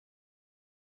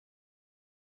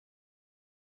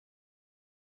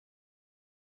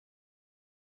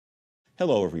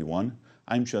Hello everyone,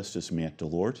 I'm Justice Matt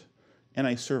Delort, and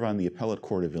I serve on the Appellate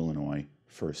Court of Illinois,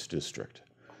 1st District.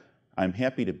 I'm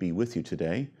happy to be with you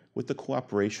today with the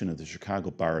cooperation of the Chicago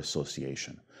Bar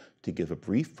Association to give a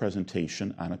brief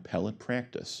presentation on appellate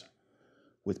practice,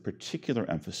 with particular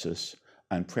emphasis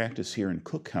on practice here in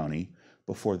Cook County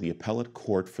before the Appellate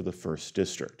Court for the 1st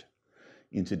District.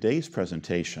 In today's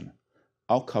presentation,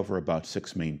 I'll cover about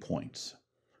 6 main points.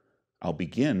 I'll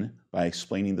begin by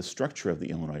explaining the structure of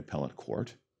the Illinois Appellate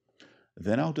Court.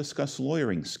 Then I'll discuss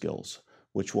lawyering skills,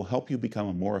 which will help you become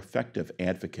a more effective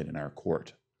advocate in our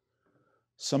court.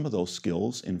 Some of those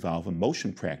skills involve a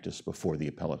motion practice before the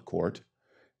Appellate Court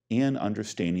and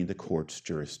understanding the court's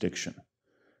jurisdiction.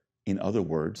 In other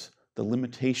words, the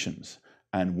limitations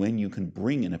on when you can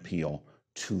bring an appeal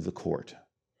to the court.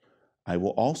 I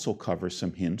will also cover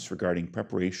some hints regarding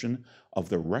preparation of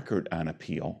the record on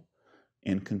appeal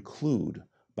and conclude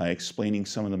by explaining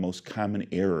some of the most common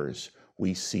errors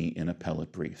we see in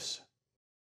appellate briefs.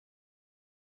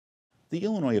 The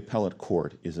Illinois Appellate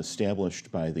Court is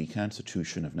established by the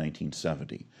Constitution of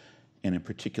 1970, and in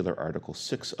particular Article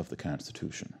 6 of the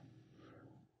Constitution.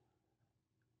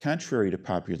 Contrary to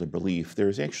popular belief, there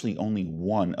is actually only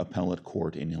one appellate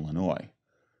court in Illinois.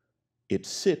 It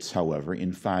sits, however,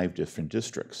 in 5 different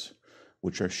districts,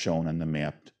 which are shown on the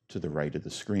map to the right of the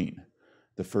screen.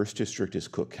 The 1st District is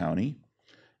Cook County,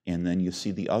 and then you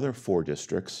see the other 4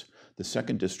 districts. The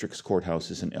 2nd District's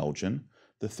courthouse is in Elgin,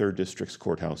 the 3rd District's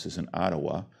courthouse is in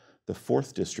Ottawa, the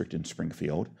 4th District in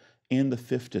Springfield, and the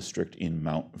 5th District in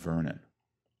Mount Vernon.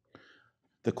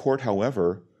 The court,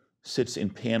 however, sits in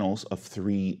panels of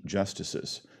 3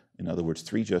 justices. In other words,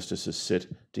 3 justices sit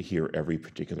to hear every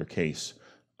particular case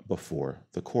before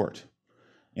the court.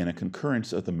 And a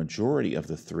concurrence of the majority of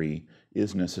the 3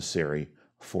 is necessary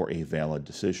for a valid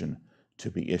decision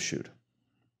to be issued.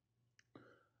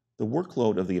 The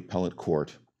workload of the appellate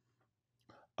court,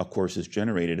 of course, is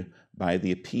generated by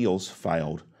the appeals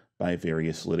filed by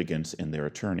various litigants and their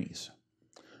attorneys.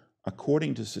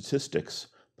 According to statistics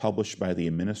published by the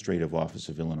Administrative Office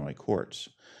of Illinois Courts,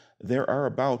 there are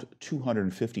about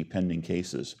 250 pending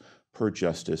cases per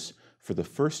justice for the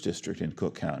 1st District in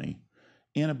Cook County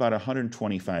and about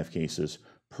 125 cases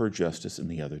per justice in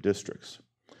the other districts.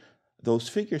 Those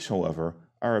figures, however,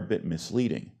 are a bit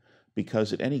misleading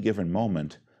because at any given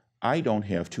moment, I don't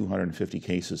have 250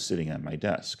 cases sitting on my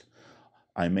desk.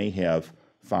 I may have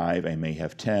 5, I may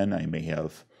have 10, I may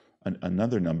have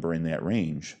another number in that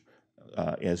range,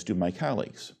 as do my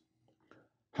colleagues.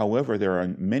 However, there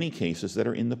are many cases that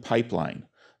are in the pipeline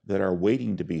that are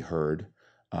waiting to be heard,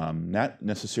 not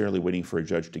necessarily waiting for a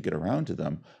judge to get around to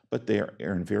them, but they are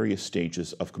in various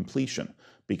stages of completion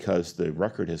because the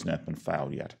record has not been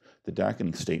filed yet, the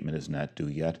docketing statement is not due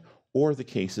yet, or the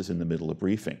case is in the middle of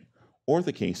briefing, or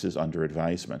the case is under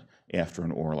advisement after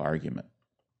an oral argument.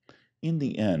 In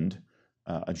the end,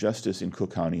 a justice in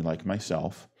Cook County like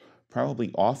myself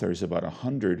probably authors about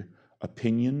 100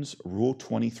 opinions, Rule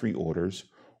 23 orders,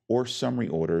 or summary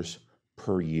orders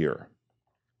per year.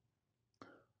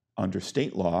 Under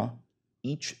state law,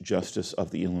 each justice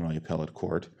of the Illinois Appellate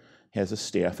Court has a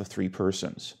staff of 3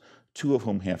 persons, 2 of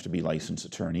whom have to be licensed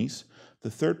attorneys. The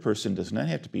 3rd person does not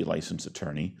have to be a licensed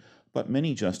attorney, but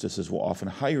many justices will often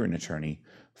hire an attorney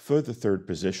for the 3rd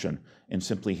position and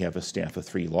simply have a staff of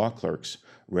 3 law clerks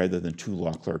rather than 2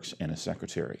 law clerks and a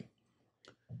secretary.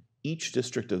 Each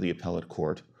district of the appellate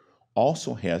court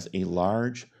also has a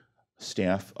large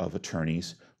staff of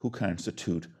attorneys who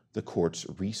constitute the court's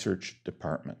research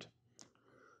department.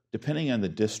 Depending on the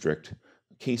district,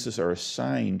 cases are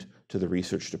assigned to the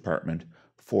research department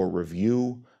for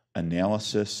review,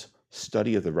 analysis,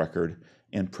 study of the record,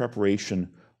 and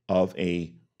preparation of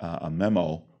a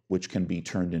memo which can be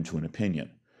turned into an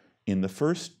opinion. In the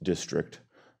 1st District,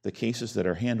 the cases that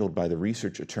are handled by the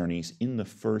research attorneys in the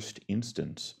 1st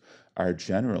instance are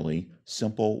generally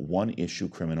simple one-issue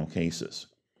criminal cases.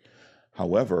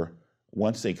 However,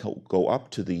 once they go up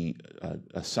to the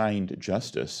assigned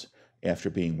justice, after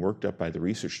being worked up by the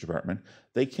research department,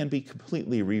 they can be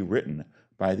completely rewritten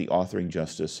by the authoring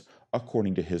justice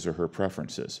according to his or her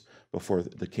preferences before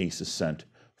the case is sent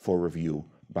for review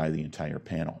by the entire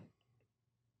panel.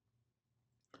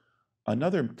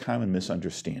 Another common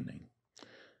misunderstanding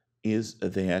is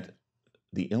that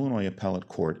the Illinois Appellate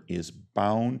Court is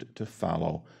bound to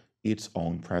follow its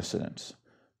own precedents.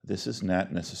 This is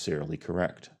not necessarily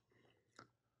correct.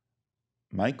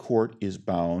 My court is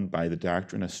bound by the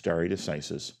doctrine of stare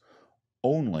decisis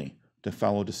only to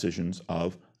follow decisions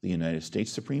of the United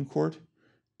States Supreme Court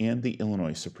and the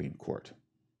Illinois Supreme Court.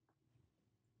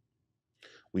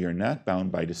 We are not bound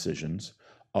by decisions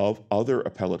of other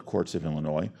appellate courts of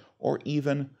Illinois or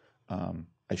even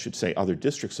I should say other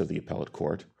districts of the appellate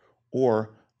court,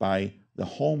 or by the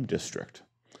home district,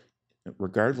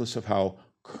 regardless of how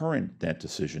current that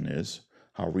decision is,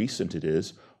 how recent it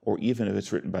is, or even if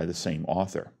it's written by the same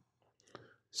author.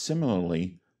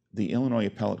 Similarly, the Illinois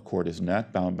Appellate Court is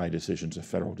not bound by decisions of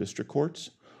federal district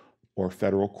courts or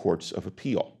federal courts of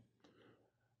appeal.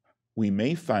 We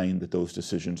may find that those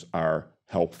decisions are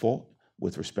helpful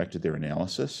with respect to their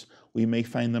analysis. We may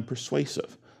find them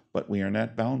persuasive, but we are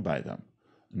not bound by them.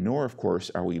 Nor, of course,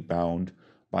 are we bound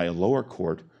by a lower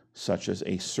court such as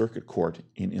a circuit court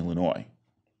in Illinois.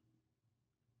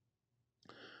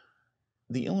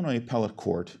 The Illinois Appellate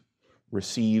Court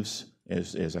receives,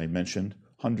 as I mentioned,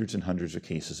 hundreds and hundreds of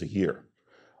cases a year.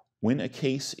 When a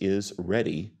case is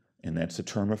ready, and that's a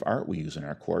term of art we use in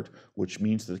our court, which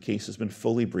means that the case has been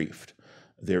fully briefed.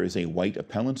 There is a white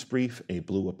appellant's brief, a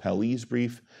blue appellee's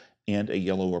brief, and a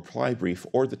yellow reply brief,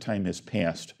 or the time has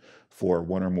passed for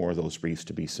one or more of those briefs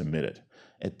to be submitted.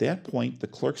 At that point, the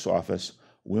clerk's office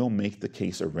will make the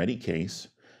case a ready case,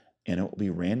 and it will be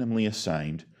randomly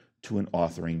assigned to an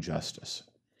authoring justice.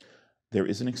 There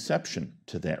is an exception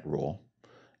to that rule,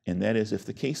 and that is if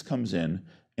the case comes in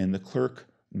and the clerk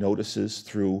notices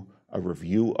through a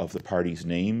review of the parties'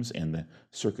 names and the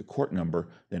circuit court number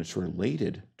that it's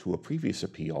related to a previous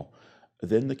appeal,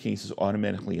 then the case is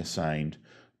automatically assigned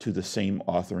to the same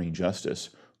authoring justice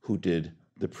who did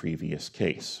the previous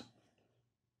case.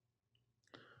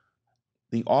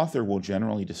 The author will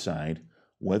generally decide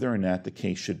whether or not the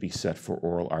case should be set for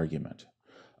oral argument.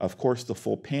 Of course, the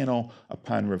full panel,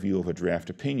 upon review of a draft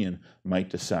opinion, might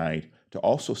decide to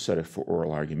also set it for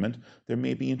oral argument. There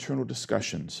may be internal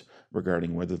discussions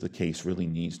regarding whether the case really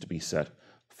needs to be set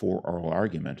for oral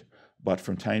argument, but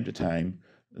from time to time,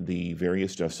 the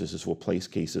various justices will place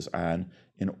cases on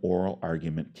an oral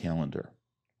argument calendar.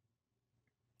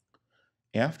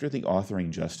 After the authoring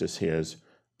justice has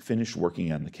finished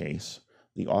working on the case,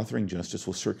 the authoring justice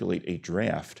will circulate a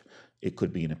draft. It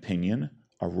could be an opinion,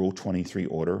 a Rule 23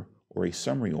 order, or a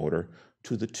summary order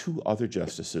to the two other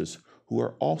justices who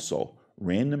are also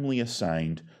randomly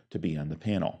assigned to be on the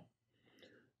panel.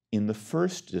 In the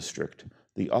first district,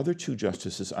 the other two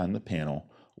justices on the panel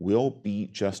will be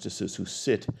justices who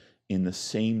sit in the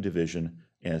same division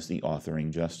as the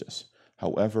authoring justice.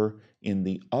 However, in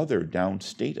the other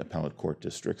downstate appellate court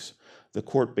districts, the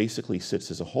court basically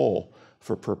sits as a whole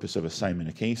for purpose of assignment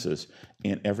of cases,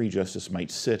 and every justice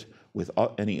might sit with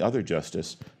any other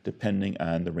justice depending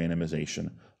on the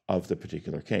randomization of the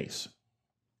particular case.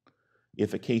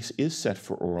 If a case is set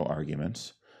for oral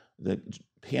arguments, the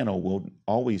panel will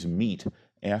always meet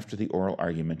after the oral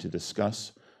argument to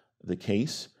discuss the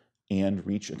case and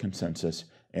reach a consensus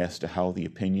as to how the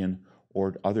opinion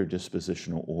or other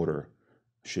dispositional order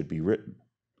should be written.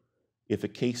 If a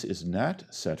case is not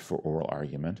set for oral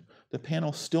argument, the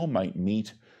panel still might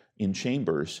meet in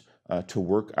chambers to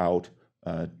work out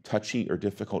touchy or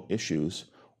difficult issues,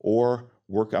 or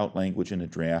work out language in a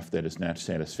draft that is not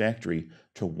satisfactory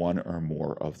to one or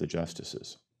more of the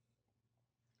justices.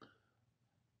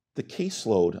 The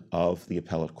caseload of the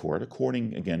appellate court,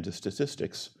 according again to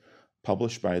statistics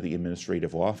published by the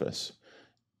administrative office,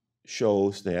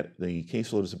 shows that the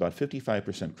caseload is about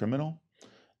 55% criminal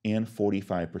and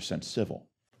 45% civil.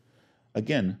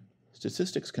 Again,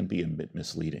 statistics can be a bit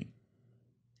misleading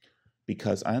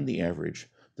because on the average,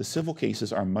 the civil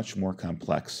cases are much more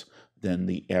complex than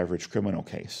the average criminal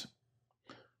case.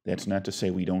 That's not to say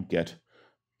we don't get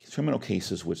criminal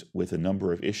cases with a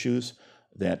number of issues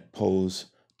that pose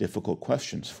difficult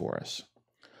questions for us.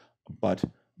 But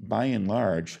by and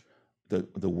large, the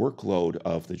workload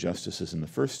of the justices in the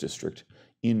first district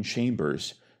in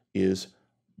chambers is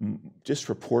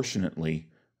disproportionately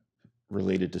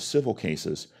related to civil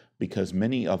cases because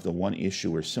many of the one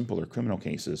issue or simpler criminal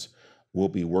cases will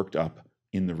be worked up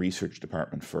in the research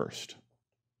department first.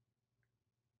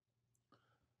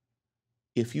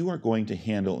 If you are going to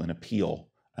handle an appeal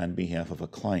on behalf of a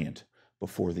client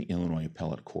before the Illinois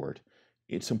Appellate Court,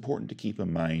 it's important to keep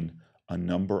in mind a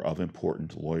number of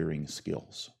important lawyering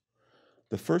skills.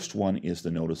 The first one is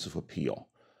the notice of appeal.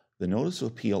 The notice of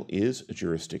appeal is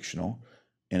jurisdictional,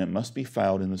 and it must be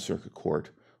filed in the circuit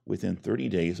court within 30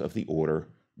 days of the order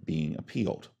being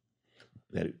appealed.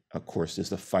 That, of course, is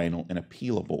the final and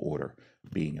appealable order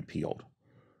being appealed.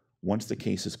 Once the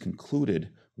case is concluded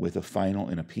with a final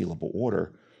and appealable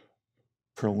order,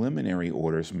 preliminary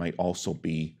orders might also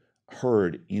be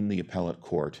heard in the appellate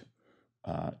court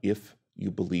if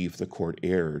you believe the court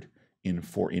erred in,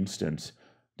 for instance,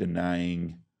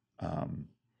 denying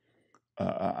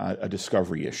a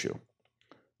discovery issue.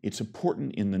 It's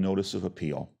important in the notice of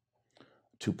appeal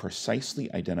to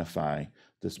precisely identify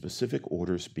the specific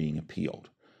orders being appealed.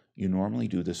 You normally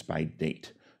do this by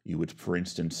date. You would, for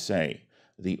instance, say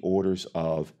the orders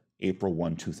of April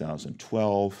 1,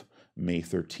 2012, May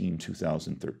 13,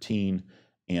 2013,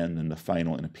 and then the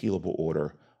final and appealable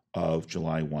order of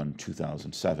July 1,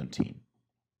 2017.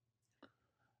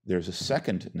 There's a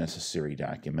second necessary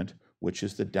document, which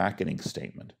is the docketing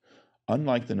statement.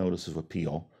 Unlike the notice of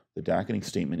appeal, the docketing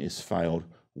statement is filed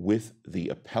with the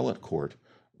appellate court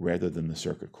rather than the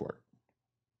circuit court.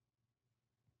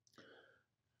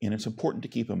 And it's important to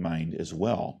keep in mind as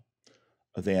well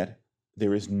that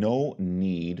there is no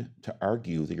need to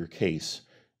argue your case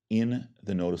in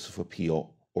the notice of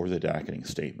appeal or the docketing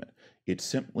statement. It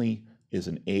simply is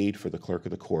an aid for the clerk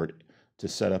of the court to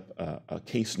set up a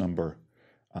case number.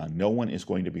 No one is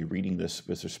going to be reading this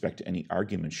with respect to any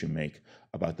arguments you make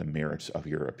about the merits of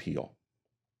your appeal.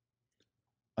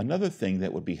 Another thing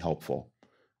that would be helpful,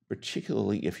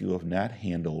 particularly if you have not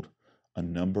handled a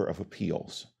number of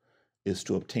appeals, is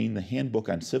to obtain the Handbook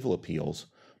on Civil Appeals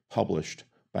published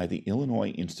by the Illinois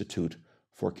Institute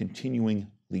for Continuing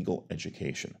Legal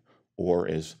Education, or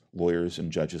as lawyers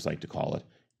and judges like to call it,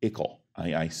 ICLE,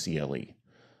 I-I-C-L-E.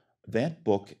 That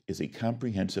book is a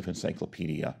comprehensive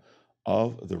encyclopedia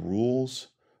of the rules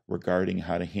regarding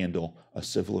how to handle a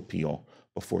civil appeal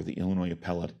before the Illinois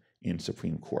Appellate and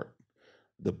Supreme Court.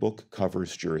 The book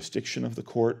covers jurisdiction of the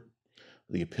court,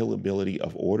 the appealability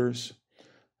of orders,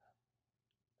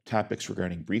 topics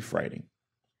regarding brief writing,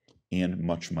 and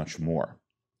much, much more.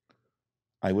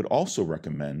 I would also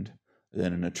recommend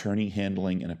that an attorney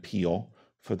handling an appeal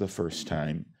for the first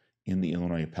time in the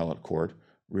Illinois Appellate Court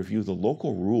review the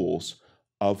local rules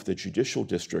of the judicial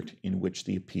district in which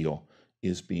the appeal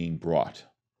is being brought.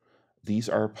 These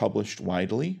are published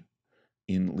widely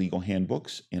in legal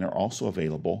handbooks and are also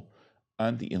available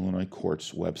on the Illinois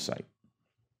Court's website.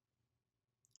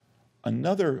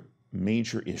 Another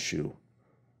major issue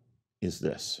is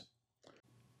this.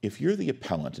 If you're the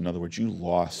appellant, in other words, you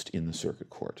lost in the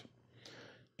circuit court,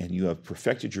 and you have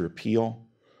perfected your appeal,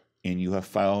 and you have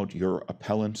filed your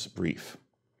appellant's brief,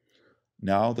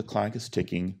 now the clock is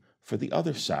ticking for the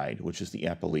other side, which is the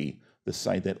appellee, the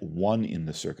side that won in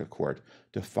the circuit court,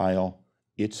 to file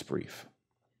its brief.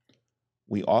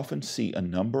 We often see a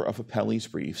number of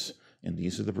appellees' briefs, and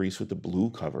these are the briefs with the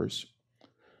blue covers,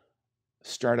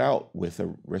 start out with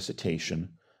a recitation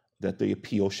that the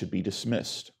appeal should be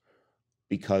dismissed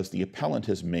because the appellant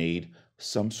has made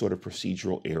some sort of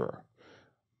procedural error,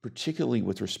 particularly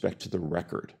with respect to the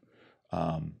record.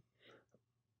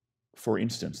 For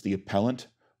instance, the appellant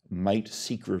might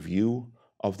seek review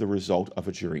of the result of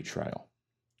a jury trial,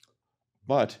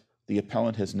 but the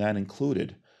appellant has not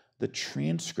included the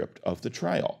transcript of the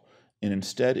trial and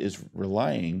instead is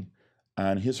relying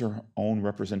on his or her own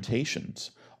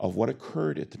representations of what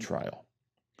occurred at the trial.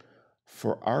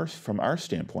 From our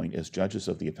standpoint as judges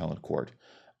of the appellate court,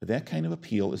 that kind of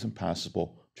appeal is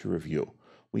impossible to review.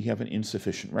 We have an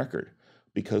insufficient record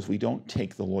because we don't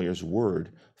take the lawyer's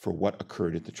word for what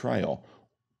occurred at the trial.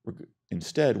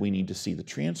 Instead, we need to see the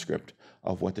transcript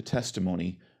of what the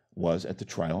testimony was at the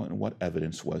trial and what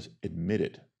evidence was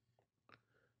admitted.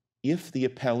 If the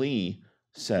appellee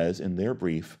says in their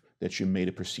brief that you made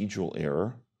a procedural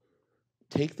error,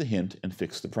 take the hint and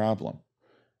fix the problem.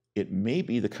 It may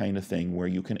be the kind of thing where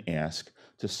you can ask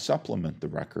to supplement the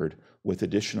record with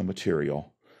additional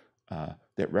material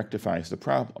that rectifies the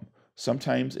problem.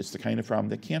 Sometimes it's the kind of problem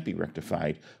that can't be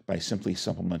rectified by simply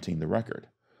supplementing the record.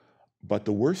 But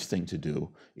the worst thing to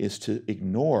do is to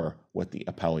ignore what the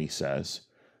appellee says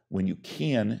when you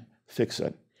can fix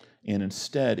it, and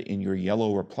instead, in your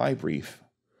yellow reply brief,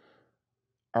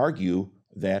 argue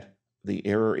that the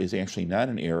error is actually not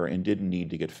an error and didn't need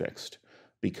to get fixed,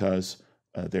 because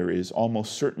there is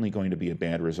almost certainly going to be a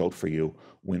bad result for you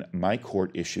when my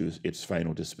court issues its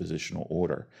final dispositional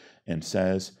order and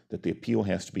says that the appeal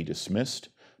has to be dismissed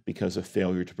because of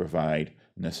failure to provide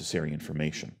necessary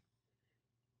information.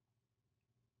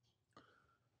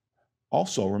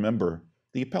 Also, remember,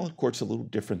 the appellate court's a little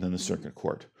different than the circuit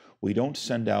court. We don't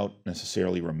send out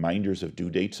necessarily reminders of due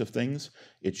dates of things.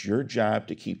 It's your job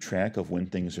to keep track of when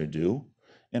things are due,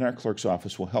 and our clerk's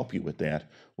office will help you with that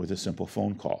with a simple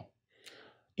phone call.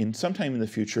 Sometime in the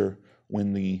future,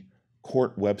 when the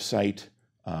court website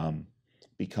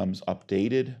becomes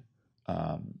updated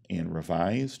and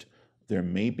revised, there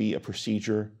may be a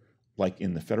procedure like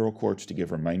in the federal courts to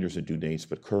give reminders of due dates,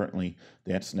 but currently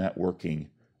that's not working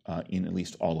in at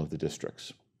least all of the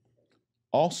districts.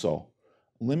 Also,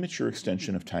 limit your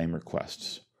extension of time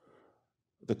requests.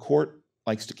 The court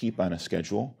likes to keep on a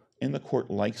schedule, and the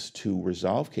court likes to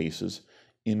resolve cases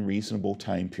in reasonable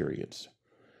time periods.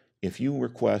 If you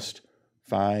request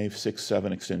 5, 6,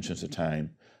 7 extensions of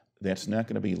time, that's not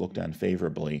going to be looked on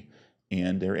favorably,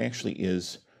 and there actually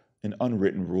is an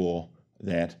unwritten rule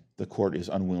that the court is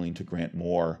unwilling to grant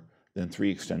more than 3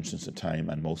 extensions of time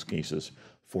on most cases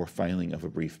for filing of a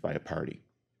brief by a party.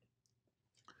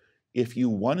 If you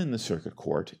won in the circuit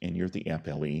court and you're the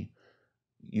appellee,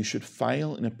 you should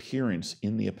file an appearance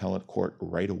in the appellate court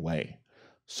right away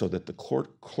so that the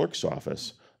clerk's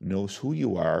office knows who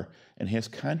you are and has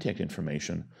contact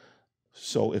information.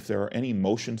 So if there are any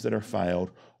motions that are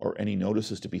filed or any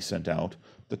notices to be sent out,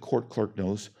 the court clerk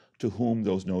knows to whom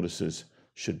those notices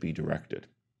should be directed.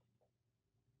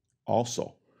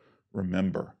 Also,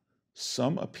 remember,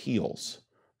 some appeals,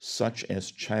 such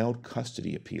as child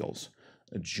custody appeals,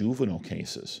 juvenile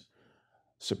cases,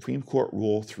 Supreme Court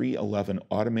Rule 311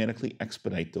 automatically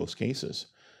expedite those cases,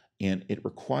 and it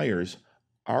requires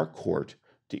our court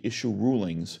to issue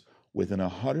rulings within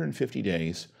 150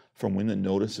 days from when the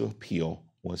notice of appeal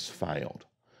was filed.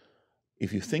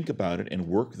 If you think about it and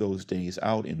work those days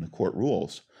out in the court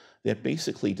rules, that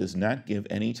basically does not give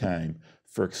any time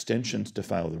for extensions to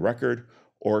file the record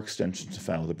or extensions to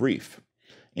file the brief.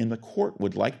 And the court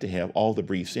would like to have all the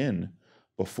briefs in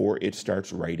before it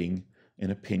starts writing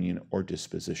an opinion or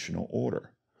dispositional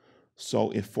order.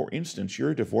 So if, for instance,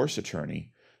 you're a divorce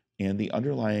attorney and the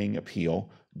underlying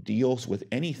appeal deals with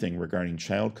anything regarding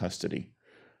child custody,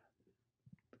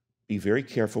 be very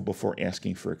careful before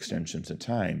asking for extensions of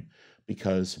time,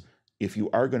 because if you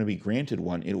are going to be granted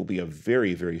one, it will be a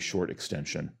very, very short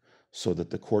extension so that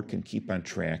the court can keep on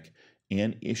track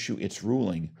and issue its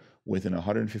ruling within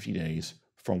 150 days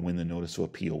from when the notice of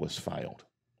appeal was filed.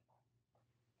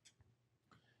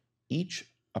 Each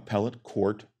appellate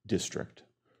court district,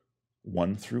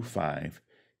 1 through 5,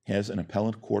 has an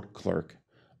appellate court clerk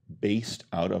based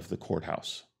out of the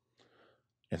courthouse.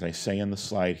 As I say on the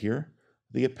slide here,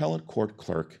 the appellate court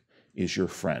clerk is your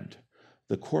friend.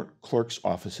 The court clerk's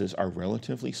offices are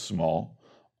relatively small,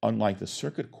 unlike the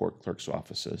circuit court clerk's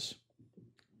offices,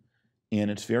 and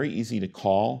it's very easy to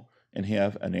call and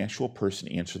have an actual person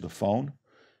answer the phone,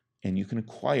 and you can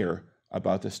inquire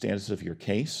about the status of your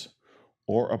case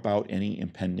or about any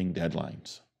impending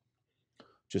deadlines.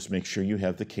 Just make sure you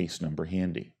have the case number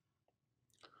handy.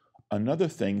 Another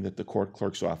thing that the court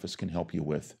clerk's office can help you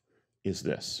with is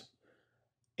this.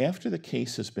 After the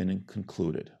case has been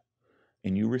concluded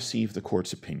and you receive the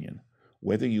court's opinion,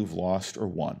 whether you've lost or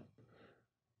won,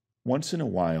 once in a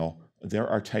while there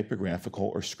are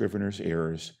typographical or scrivener's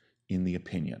errors in the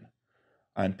opinion.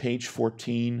 On page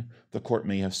 14, the court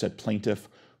may have said plaintiff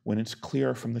when it's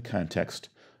clear from the context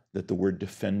that the word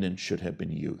defendant should have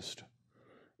been used.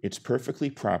 It's perfectly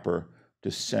proper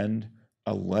to send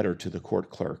a letter to the court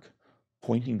clerk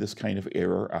pointing this kind of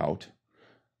error out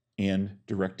and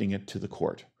directing it to the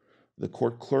court. The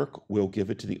court clerk will give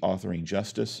it to the authoring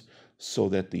justice so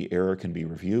that the error can be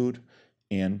reviewed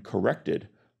and corrected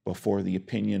before the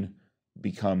opinion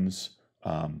becomes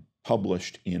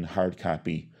published in hard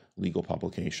copy legal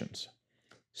publications.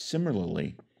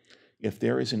 Similarly, if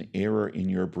there is an error in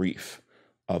your brief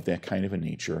of that kind of a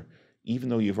nature, even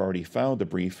though you've already filed the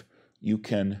brief, you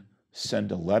can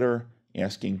send a letter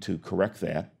asking to correct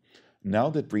that. Now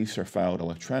that briefs are filed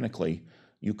electronically,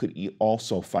 you could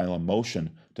also file a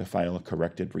motion to file a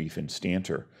corrected brief in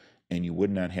Stanter, and you would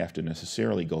not have to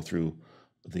necessarily go through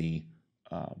the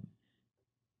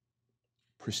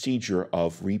procedure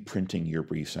of reprinting your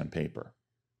briefs on paper.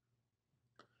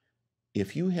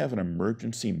 If you have an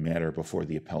emergency matter before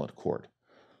the appellate court,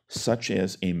 such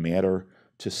as a matter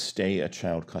to stay a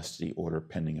child custody order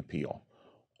pending appeal,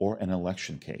 or an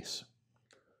election case,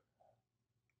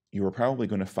 you are probably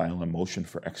going to file a motion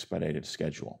for expedited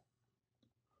schedule.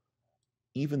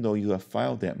 Even though you have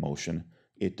filed that motion,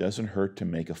 it doesn't hurt to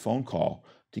make a phone call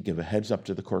to give a heads up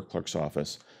to the court clerk's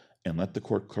office and let the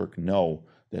court clerk know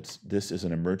that this is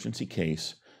an emergency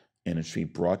case and it should be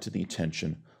brought to the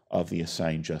attention of the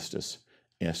assigned justice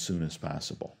as soon as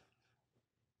possible.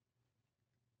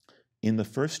 In the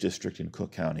first district in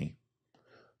Cook County,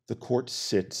 the court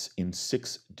sits in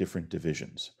 6 different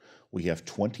divisions. We have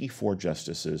 24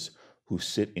 justices who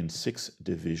sit in 6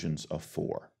 divisions of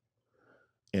 4.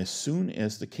 As soon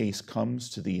as the case comes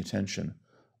to the attention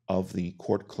of the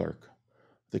court clerk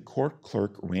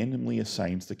randomly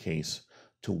assigns the case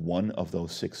to one of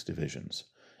those 6 divisions,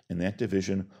 and that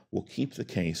division will keep the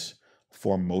case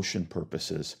for motion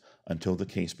purposes until the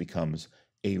case becomes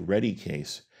a ready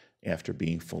case after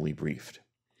being fully briefed.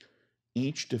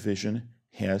 Each division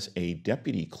has a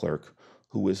deputy clerk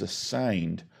who is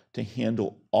assigned to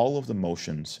handle all of the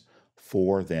motions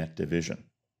for that division.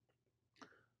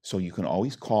 So you can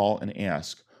always call and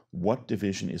ask, what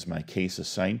division is my case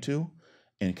assigned to?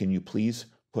 and can you please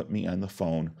put me on the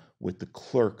phone with the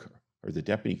clerk or the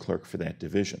deputy clerk for that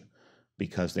division,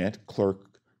 because that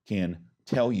clerk can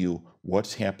tell you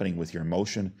what's happening with your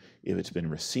motion, if it's been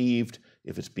received,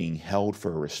 if it's being held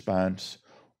for a response,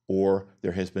 or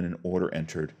there has been an order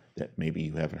entered that maybe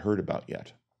you haven't heard about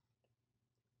yet.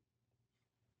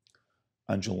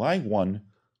 On July 1,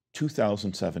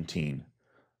 2017,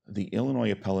 the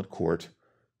Illinois Appellate Court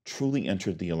truly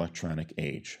entered the electronic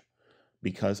age,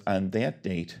 because on that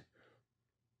date,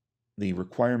 the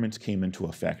requirements came into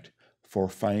effect for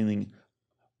filing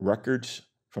records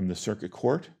from the circuit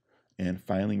court and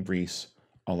filing briefs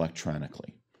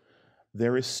electronically.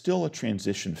 There is still a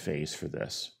transition phase for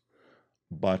this,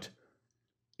 but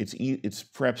it's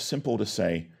perhaps simple to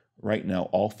say right now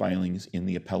all filings in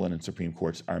the appellate and Supreme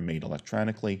Courts are made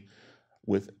electronically,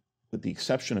 with the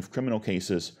exception of criminal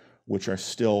cases, which are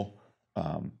still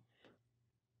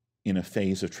in a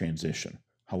phase of transition.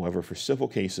 However, for civil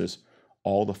cases,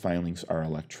 all the filings are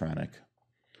electronic,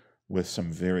 with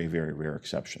some very, very rare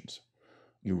exceptions.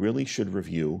 You really should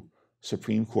review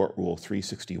Supreme Court Rule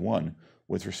 361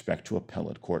 with respect to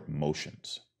appellate court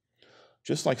motions.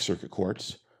 Just like circuit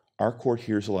courts, our court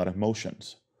hears a lot of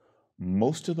motions.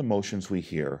 Most of the motions we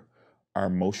hear are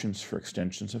motions for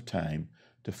extensions of time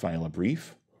to file a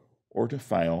brief or to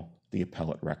file the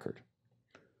appellate record.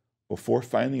 Before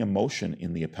filing a motion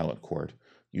in the appellate court,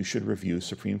 you should review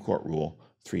Supreme Court Rule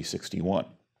 361.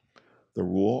 The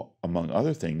rule, among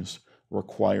other things,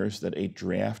 requires that a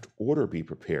draft order be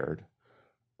prepared,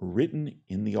 written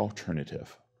in the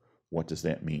alternative. What does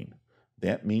that mean?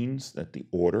 That means that the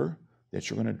order that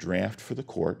you're going to draft for the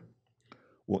court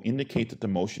will indicate that the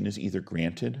motion is either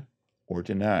granted or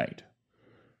denied,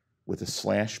 with a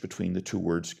slash between the two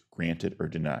words granted or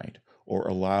denied, or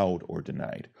allowed or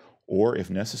denied. Or, if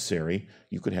necessary,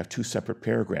 you could have two separate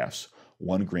paragraphs,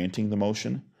 one granting the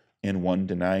motion and one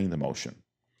denying the motion.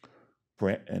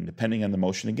 And depending on the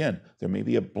motion, again, there may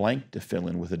be a blank to fill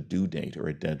in with a due date or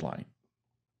a deadline.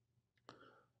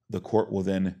 The court will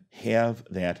then have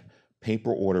that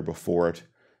paper order before it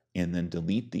and then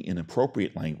delete the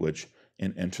inappropriate language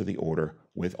and enter the order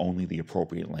with only the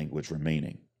appropriate language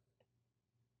remaining.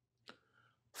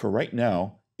 For right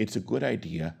now, it's a good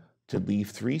idea to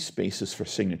leave 3 spaces for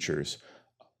signatures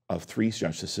of 3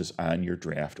 justices on your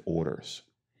draft orders.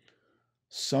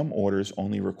 Some orders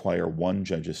only require 1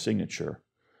 judge's signature,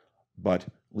 but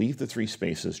leave the 3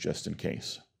 spaces just in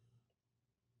case.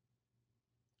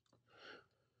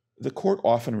 The court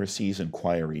often receives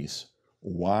inquiries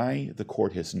why the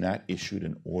court has not issued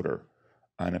an order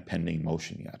on a pending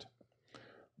motion yet.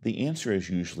 The answer is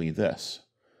usually this: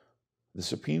 the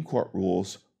Supreme Court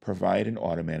rules provide an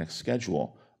automatic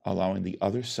schedule allowing the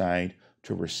other side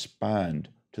to respond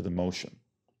to the motion.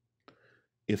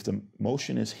 If the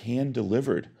motion is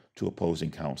hand-delivered to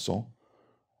opposing counsel,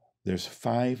 there's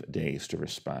 5 days to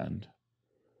respond.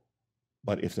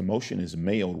 But if the motion is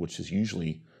mailed, which is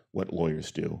usually what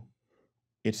lawyers do,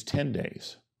 it's 10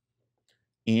 days.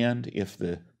 And if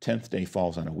the 10th day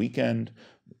falls on a weekend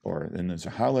or then there's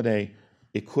a holiday,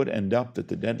 it could end up that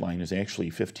the deadline is actually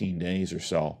 15 days or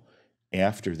so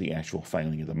after the actual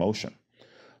filing of the motion.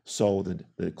 So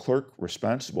the clerk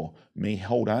responsible may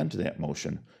hold on to that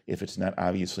motion if it's not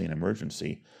obviously an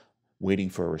emergency,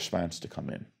 waiting for a response to come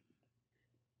in.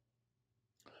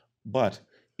 But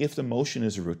if the motion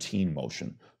is a routine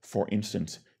motion, for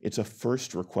instance, it's a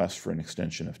first request for an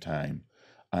extension of time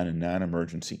on a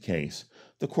non-emergency case,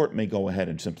 the court may go ahead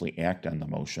and simply act on the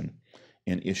motion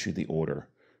and issue the order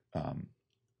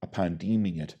upon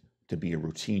deeming it to be a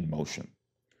routine motion.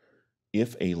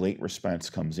 If a late response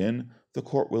comes in, the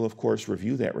court will, of course,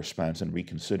 review that response and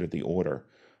reconsider the order,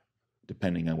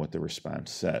 depending on what the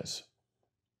response says.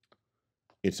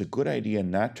 It's a good idea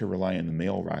not to rely on the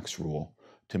mail-rox rule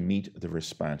to meet the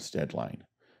response deadline.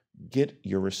 Get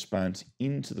your response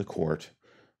into the court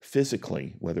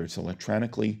physically, whether it's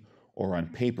electronically or on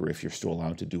paper if you're still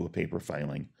allowed to do a paper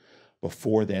filing,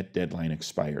 before that deadline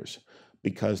expires,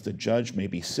 because the judge may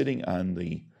be sitting on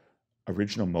the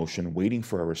original motion waiting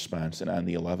for a response, and on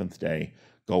the 11th day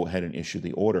go ahead and issue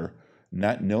the order,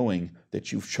 not knowing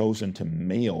that you've chosen to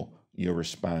mail your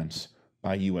response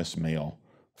by U.S. mail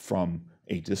from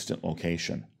a distant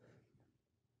location.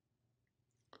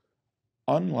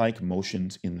 Unlike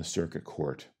motions in the circuit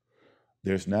court,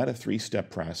 there's not a 3-step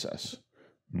process: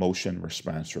 motion,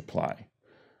 response, reply.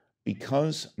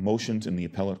 Because motions in the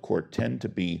appellate court tend to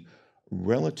be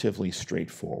relatively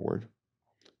straightforward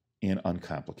and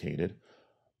uncomplicated,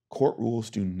 court rules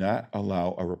do not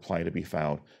allow a reply to be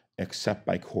filed except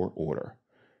by court order,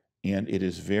 and it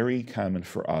is very common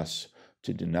for us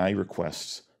to deny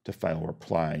requests to file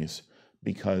replies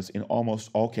because in almost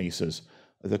all cases,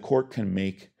 the court can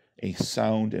make a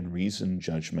sound and reasoned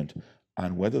judgment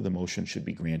on whether the motion should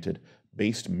be granted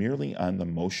based merely on the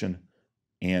motion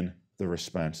and the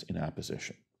response in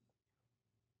opposition.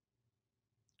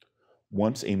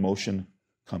 Once a motion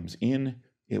comes in,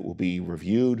 it will be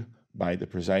reviewed by the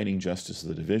presiding justice of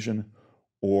the division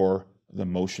or the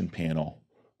motion panel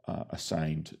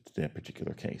assigned to that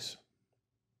particular case.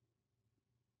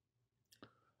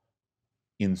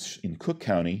 In Cook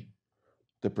County,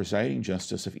 the presiding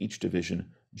justice of each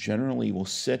division generally will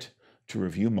sit to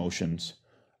review motions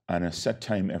on a set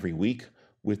time every week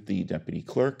with the deputy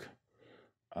clerk.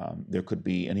 There could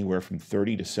be anywhere from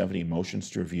 30 to 70 motions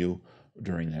to review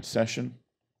during that session.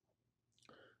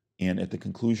 And at the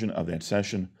conclusion of that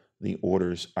session, the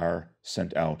orders are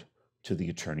sent out to the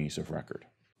attorneys of record.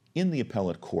 In the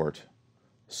appellate court,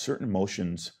 certain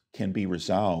motions can be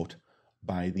resolved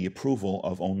by the approval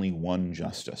of only one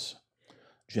justice.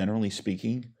 Generally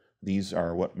speaking, these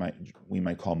are what we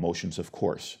might call motions of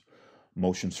course,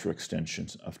 motions for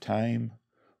extensions of time,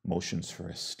 motions for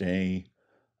a stay,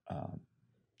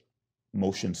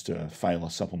 motions to file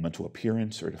a supplemental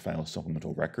appearance or to file a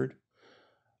supplemental record.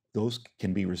 Those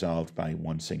can be resolved by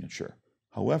one signature.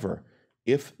 However,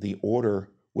 if the order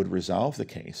would resolve the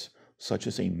case, such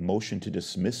as a motion to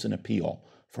dismiss an appeal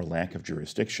for lack of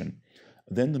jurisdiction,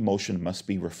 then the motion must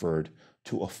be referred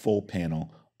to a full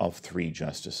panel of 3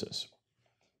 justices.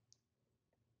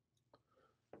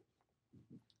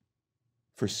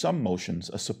 For some motions,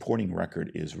 a supporting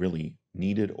record is really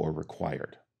needed or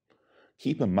required.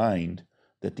 Keep in mind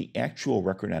that the actual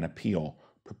record on appeal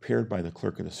prepared by the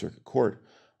clerk of the circuit court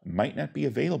might not be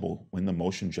available when the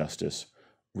motion justice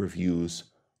reviews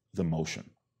the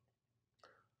motion.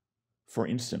 For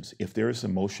instance, if there is a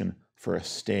motion for a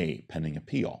stay pending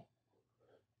appeal,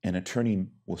 an attorney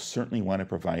will certainly want to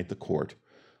provide the court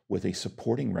with a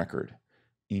supporting record,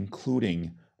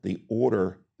 including the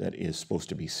order that is supposed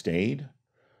to be stayed,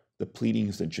 the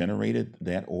pleadings that generated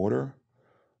that order,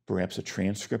 perhaps a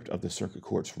transcript of the circuit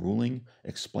court's ruling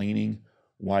explaining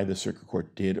why the circuit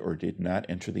court did or did not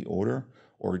enter the order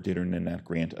or did or did not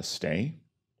grant a stay.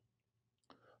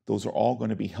 Those are all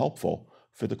going to be helpful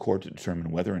for the court to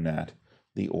determine whether or not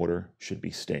the order should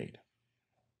be stayed.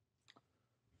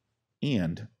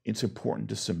 And it's important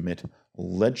to submit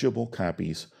legible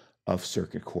copies of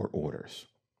circuit court orders.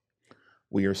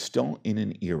 We are still in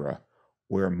an era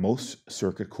where most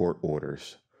circuit court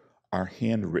orders are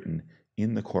handwritten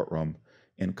in the courtroom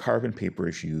and carbon paper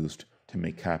is used to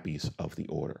make copies of the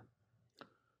order.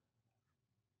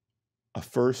 A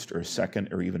first or second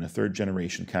or even a third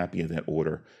generation copy of that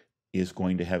order is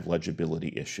going to have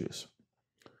legibility issues.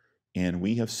 And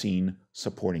we have seen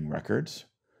supporting records,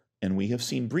 and we have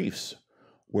seen briefs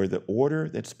where the order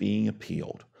that's being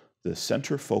appealed, the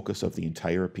center focus of the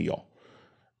entire appeal,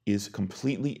 is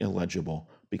completely illegible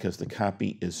because the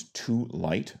copy is too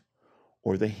light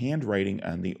or the handwriting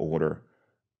on the order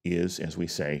is, as we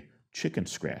say, chicken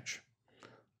scratch.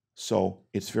 So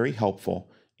it's very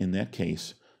helpful in that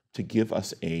case to give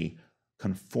us a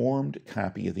conformed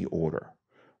copy of the order.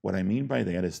 What I mean by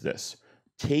that is this: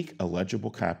 take a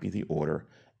legible copy of the order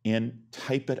and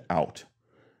type it out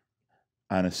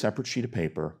on a separate sheet of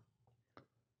paper,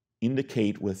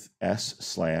 indicate with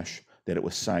S/ that it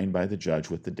was signed by the judge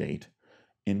with the date,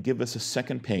 and give us a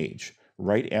second page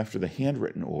right after the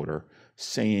handwritten order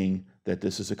saying that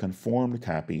this is a conformed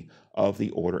copy of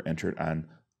the order entered on,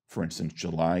 for instance,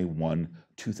 July 1,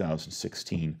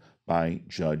 2016 by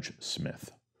Judge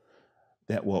Smith.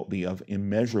 That will be of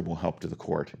immeasurable help to the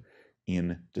court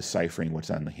in deciphering what's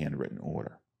on the handwritten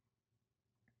order.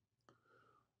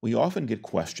 We often get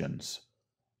questions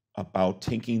about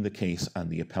taking the case on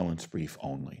the appellant's brief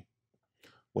only.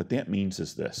 What that means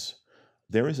is this: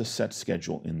 there is a set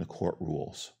schedule in the court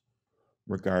rules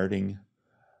regarding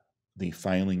the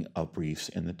filing of briefs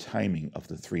and the timing of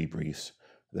the 3 briefs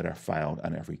that are filed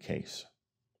on every case.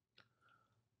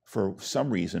 For some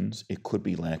reasons, it could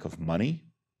be lack of money,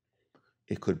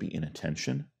 it could be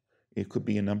inattention, it could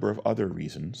be a number of other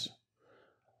reasons.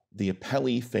 The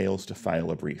appellee fails to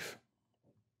file a brief.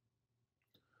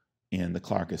 And the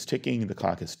clock is ticking, the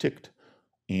clock is ticked,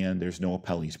 and there's no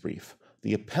appellee's brief.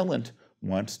 The appellant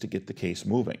wants to get the case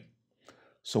moving.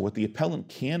 So what the appellant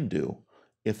can do,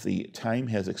 if the time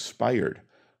has expired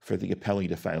for the appellee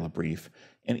to file a brief,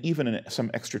 and even some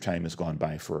extra time has gone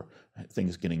by for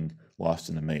things getting lost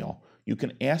in the mail, you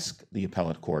can ask the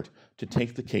appellate court to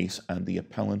take the case on the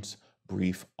appellant's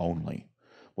brief only.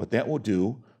 What that will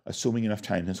do, assuming enough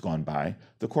time has gone by,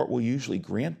 the court will usually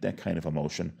grant that kind of a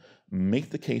motion,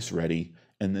 make the case ready,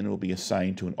 and then it will be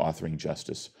assigned to an authoring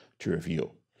justice to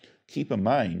review. Keep in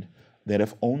mind that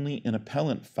if only an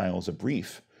appellant files a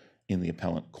brief in the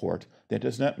appellate court, that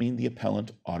does not mean the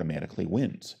appellant automatically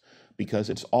wins, because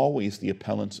it's always the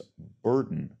appellant's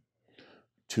burden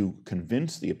to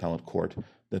convince the appellate court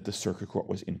that the circuit court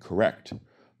was incorrect,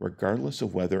 regardless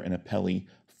of whether an appellee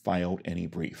filed any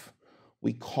brief.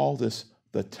 We call this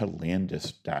the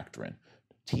Talandis doctrine,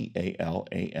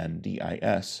 Talandis,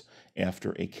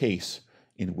 after a case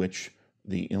in which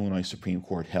the Illinois Supreme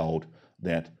Court held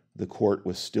that the court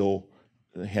was still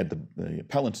the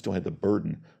appellant still had the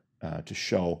burden to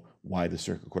show why the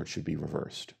circuit court should be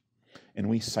reversed. And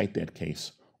we cite that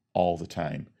case all the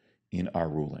time in our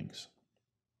rulings.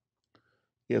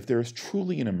 If there is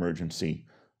truly an emergency,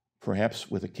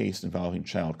 perhaps with a case involving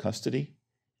child custody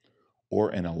or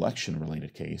an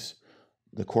election-related case,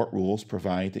 the court rules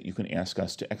provide that you can ask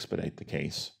us to expedite the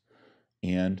case,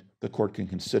 and the court can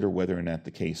consider whether or not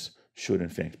the case should in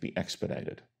fact be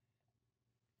expedited.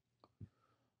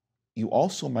 You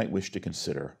also might wish to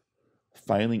consider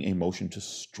filing a motion to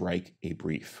strike a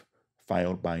brief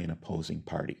filed by an opposing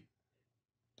party.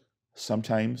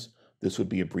 Sometimes this would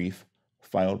be a brief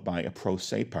filed by a pro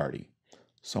se party,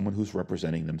 someone who's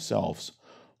representing themselves,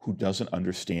 who doesn't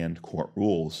understand court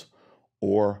rules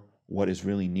or what is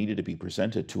really needed to be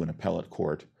presented to an appellate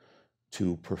court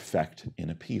to perfect an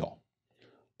appeal.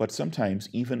 But sometimes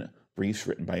even briefs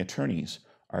written by attorneys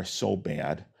are so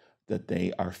bad that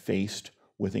they are faced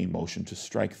with a motion to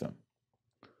strike them.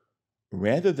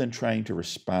 Rather than trying to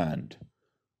respond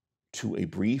to a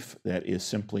brief that is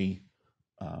simply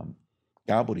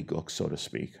gobbledygook, so to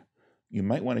speak, you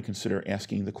might want to consider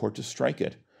asking the court to strike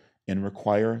it and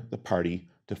require the party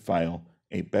to file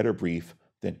a better brief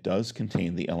that does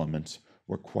contain the elements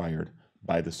required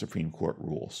by the Supreme Court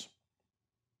rules.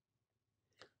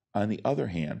 On the other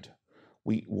hand,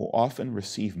 we will often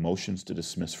receive motions to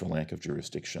dismiss for lack of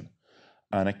jurisdiction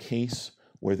on a case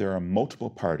where there are multiple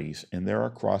parties and there are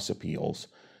cross appeals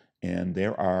and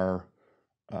there are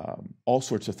all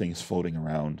sorts of things floating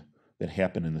around that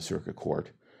happen in the circuit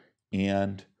court,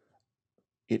 and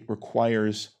it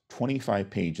requires 25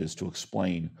 pages to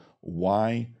explain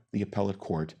why the appellate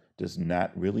court does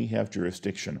not really have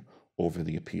jurisdiction over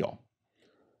the appeal.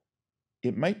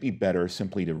 It might be better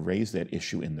simply to raise that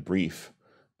issue in the brief,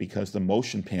 because the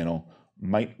motion panel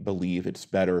might believe it's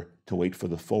better to wait for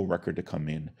the full record to come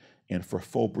in and for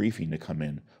full briefing to come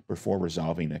in before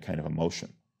resolving that kind of a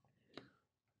motion.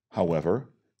 However,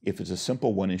 if it's a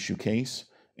simple one-issue case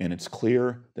and it's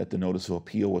clear that the notice of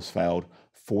appeal was filed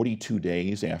 42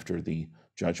 days after the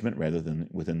judgment rather than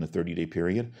within the 30-day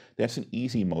period, that's an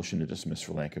easy motion to dismiss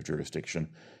for lack of jurisdiction,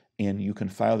 and you can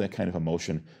file that kind of a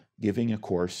motion, giving, of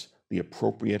course, the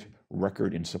appropriate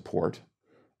record in support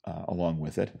along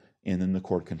with it, and then the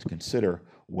court can consider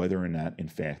whether or not, in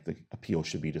fact, the appeal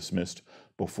should be dismissed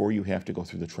before you have to go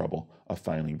through the trouble of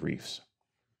filing briefs.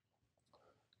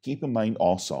 Keep in mind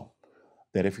also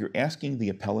that if you're asking the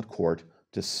appellate court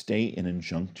to stay an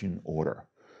injunction order,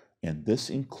 and this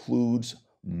includes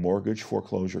mortgage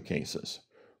foreclosure cases,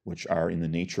 which are in the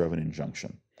nature of an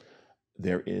injunction,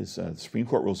 there is, the Supreme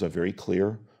Court rules are very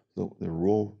clear. The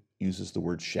rule uses the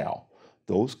word shall.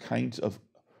 Those kinds of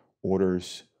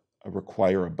orders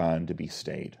require a bond to be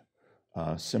stayed.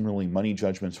 Similarly, money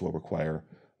judgments will require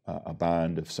a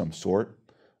bond of some sort.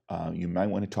 You might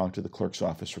want to talk to the clerk's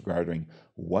office regarding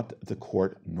what the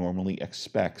court normally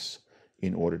expects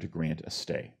in order to grant a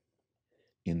stay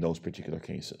in those particular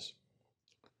cases.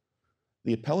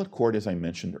 The appellate court, as I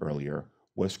mentioned earlier,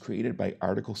 was created by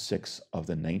Article 6 of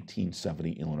the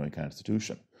 1970 Illinois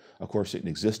Constitution. Of course, it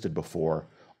existed before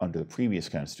under the previous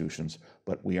constitutions,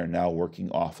 but we are now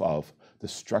working off of the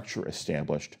structure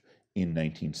established in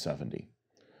 1970.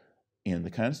 And the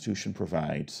Constitution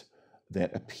provides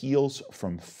that appeals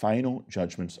from final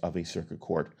judgments of a circuit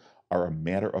court are a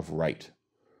matter of right.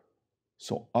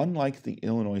 So unlike the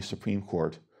Illinois Supreme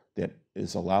Court that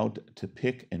is allowed to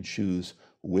pick and choose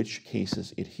which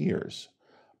cases it hears,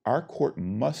 our court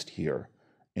must hear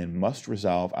and must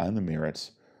resolve on the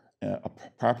merits a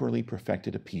properly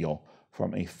perfected appeal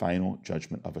from a final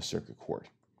judgment of a circuit court.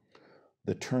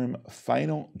 The term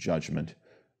final judgment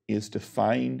is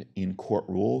defined in court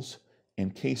rules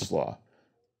and case law,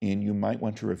 and you might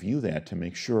want to review that to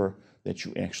make sure that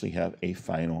you actually have a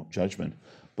final judgment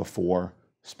before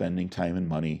spending time and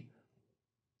money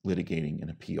litigating an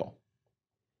appeal.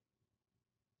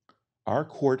 Our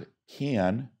court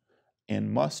can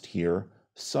and must hear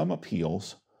some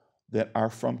appeals that are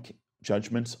from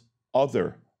judgments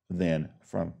other than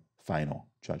from final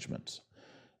judgments.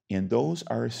 And those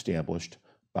are established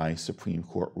by Supreme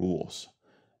Court rules,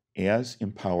 as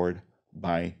empowered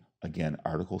by, again,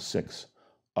 Article 6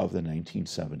 of the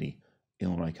 1970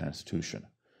 Illinois Constitution.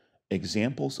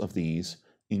 Examples of these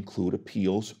include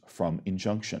appeals from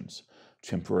injunctions,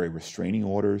 temporary restraining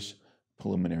orders,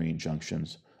 preliminary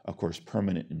injunctions, of course,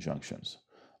 permanent injunctions.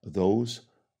 Those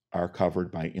are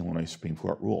covered by Illinois Supreme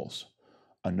Court rules.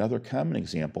 Another common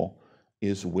example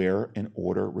is where an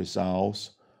order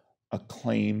resolves a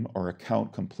claim or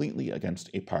account completely against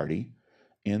a party,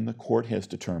 and the court has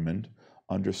determined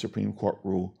under Supreme Court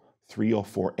Rule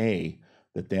 304A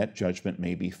that that judgment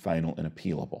may be final and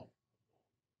appealable.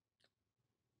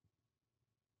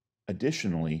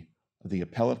 Additionally, the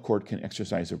appellate court can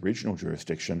exercise original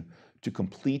jurisdiction to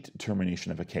complete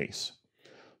determination of a case.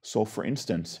 So, for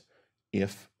instance,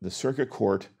 if the circuit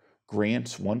court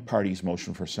grants one party's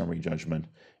motion for summary judgment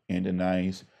and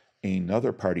denies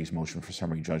another party's motion for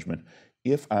summary judgment,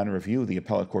 if on review the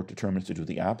appellate court determines to do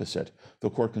the opposite, the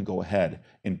court can go ahead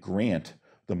and grant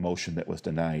the motion that was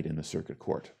denied in the circuit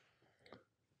court.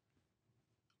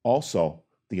 Also,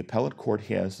 the appellate court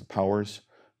has the powers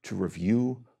to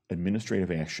review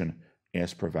administrative action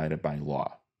as provided by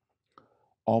law.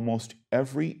 Almost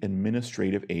every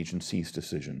administrative agency's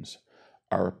decisions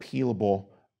are appealable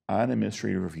on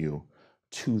administrative review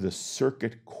to the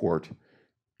circuit court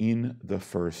in the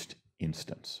first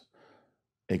instance.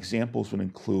 Examples would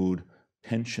include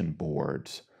pension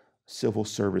boards, civil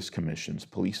service commissions,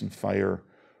 police and fire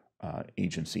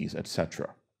agencies,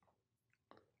 etc.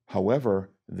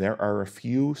 However, there are a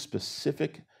few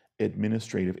specific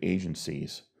administrative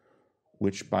agencies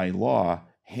which by law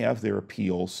have their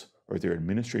appeals or their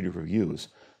administrative reviews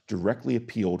directly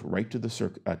appealed right to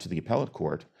the appellate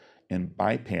court and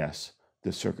bypass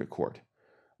the circuit court.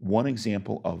 One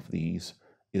example of these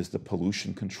is the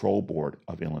Pollution Control Board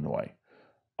of Illinois.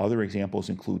 Other examples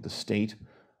include the State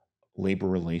Labor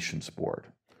Relations Board.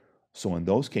 So in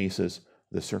those cases,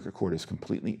 the circuit court is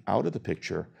completely out of the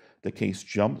picture. The case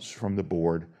jumps from the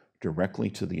board directly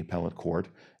to the appellate court,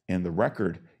 and the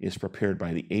record is prepared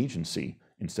by the agency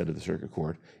instead of the circuit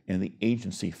court, and the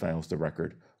agency files the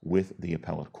record with the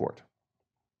appellate court.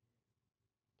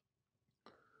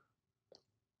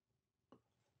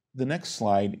 The next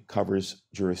slide covers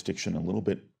jurisdiction in a little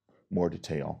bit more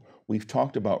detail. We've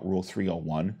talked about Rule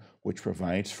 301, which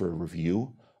provides for a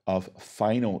review of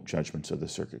final judgments of the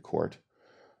circuit court.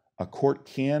 A court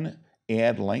can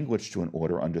add language to an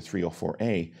order under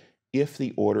 304A if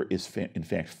the order is in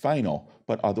fact final,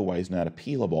 but otherwise not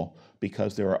appealable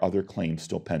because there are other claims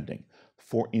still pending.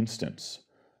 For instance,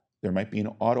 there might be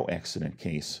an auto accident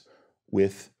case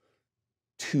with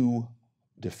two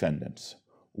defendants.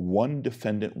 One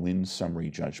defendant wins summary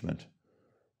judgment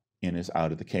and is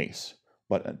out of the case,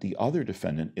 but the other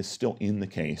defendant is still in the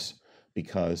case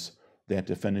because that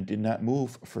defendant did not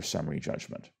move for summary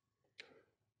judgment.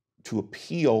 To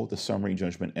appeal the summary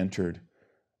judgment entered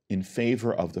in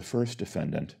favor of the first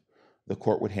defendant, the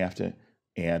court would have to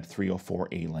add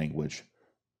 304A language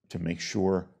to make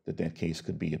sure that that case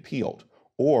could be appealed.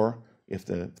 Or if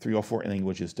the 304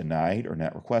 language is denied or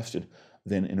not requested,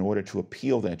 then in order to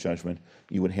appeal that judgment,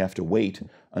 you would have to wait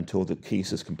until the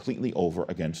case is completely over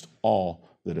against all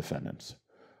the defendants.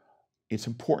 It's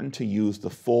important to use the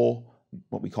full,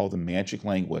 what we call the magic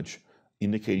language,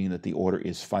 indicating that the order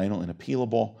is final and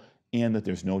appealable and that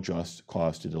there's no just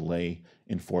cause to delay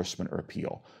enforcement or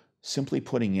appeal. Simply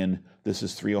putting in this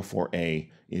is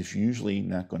 304A is usually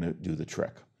not going to do the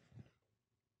trick.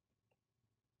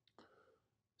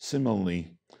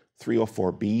 Similarly,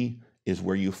 304B is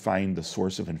where you find the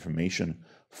source of information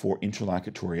for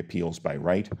interlocutory appeals by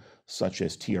right, such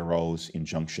as TROs,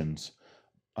 injunctions,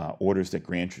 orders that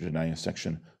grant or deny a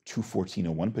Section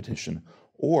 214.01 petition,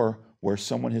 or where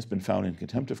someone has been found in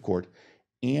contempt of court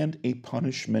and a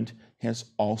punishment has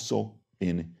also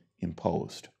been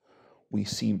imposed. We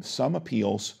see some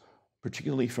appeals,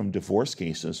 particularly from divorce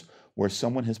cases, where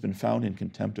someone has been found in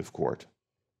contempt of court,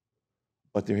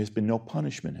 but there has been no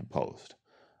punishment imposed.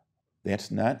 That's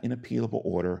not an appealable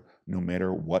order, no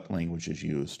matter what language is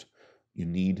used. You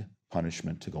need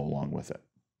punishment to go along with it.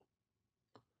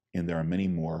 And there are many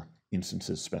more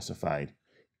instances specified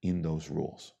in those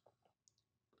rules.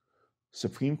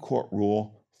 Supreme Court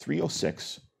Rule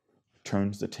 306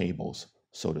 turns the tables,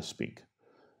 so to speak.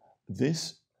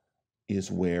 This is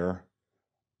where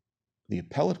the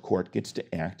appellate court gets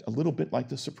to act a little bit like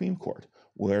the Supreme Court,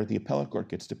 where the appellate court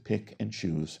gets to pick and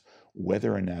choose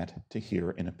whether or not to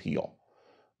hear an appeal.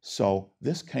 So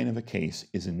this kind of a case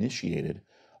is initiated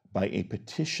by a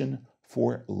petition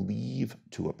for leave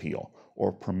to appeal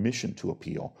or permission to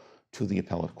appeal to the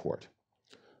appellate court.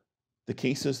 The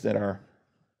cases that are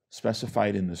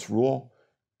specified in this rule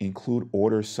include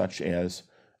orders such as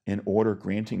an order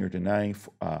granting or denying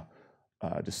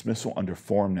dismissal under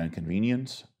forum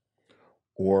nonconvenience,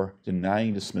 or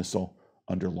denying dismissal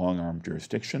under long-arm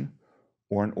jurisdiction,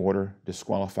 or an order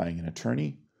disqualifying an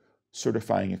attorney,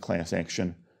 certifying a class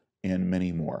action, and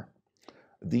many more.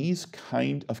 These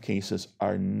kind of cases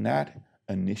are not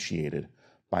initiated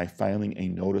by filing a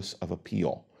notice of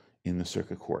appeal in the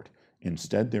circuit court.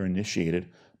 Instead, they're initiated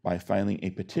by filing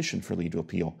a petition for leave to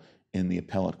appeal in the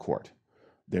appellate court.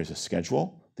 There's a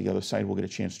schedule. The other side will get a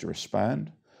chance to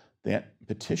respond. That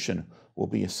petition will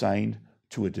be assigned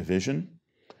to a division,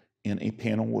 and a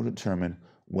panel will determine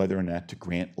whether or not to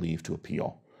grant leave to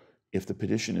appeal. If the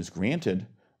petition is granted,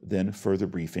 then further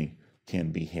briefing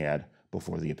can be had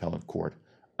before the appellate court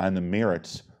on the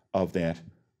merits of that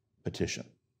petition.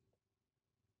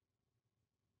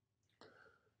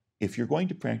 If you're going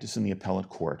to practice in the appellate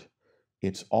court,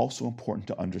 it's also important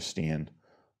to understand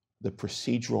the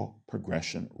procedural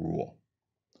progression rule.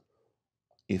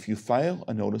 If you file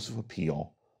a notice of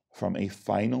appeal from a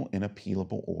final and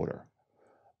appealable order,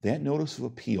 that notice of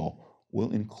appeal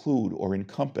will include or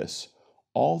encompass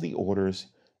all the orders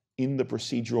in the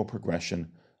procedural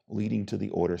progression leading to the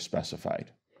order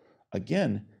specified.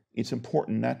 Again, it's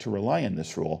important not to rely on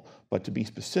this rule, but to be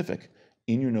specific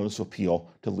in your notice of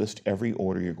appeal to list every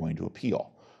order you're going to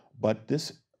appeal. But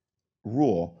this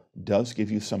rule does give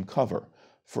you some cover.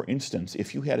 For instance,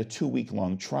 if you had a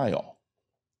 2-week-long trial,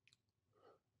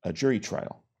 a jury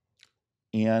trial,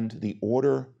 and the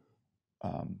order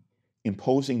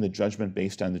imposing the judgment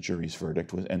based on the jury's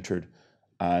verdict was entered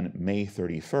on May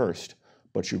 31st,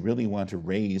 but you really want to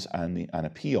raise on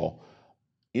appeal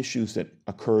issues that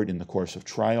occurred in the course of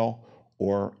trial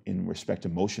or in respect to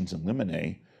motions in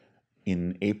limine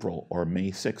in April or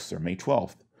May 6th or May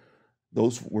 12th.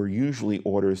 Those were usually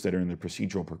orders that are in the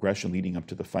procedural progression leading up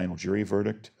to the final jury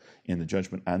verdict and the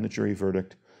judgment on the jury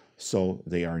verdict, so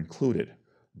they are included.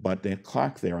 But that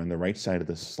clock there on the right side of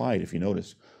the slide, if you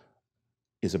notice,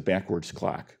 is a backwards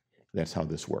clock. That's how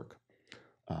this works.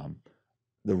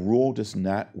 The rule does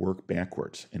not work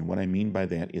backwards, and what I mean by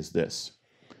that is this.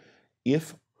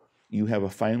 If you have a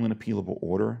final and appealable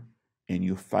order and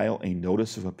you file a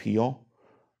notice of appeal,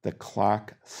 the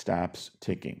clock stops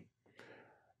ticking.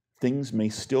 Things may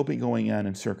still be going on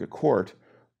in circuit court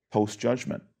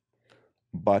post-judgment,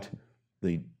 but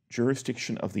the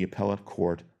jurisdiction of the appellate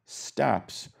court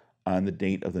stops on the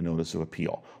date of the notice of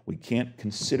appeal. We can't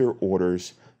consider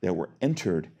orders that were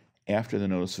entered after the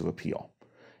notice of appeal.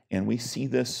 And we see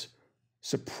this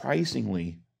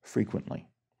surprisingly frequently,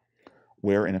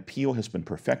 where an appeal has been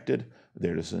perfected,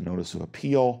 there's a notice of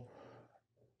appeal,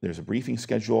 there's a briefing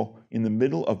schedule. In the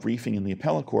middle of briefing in the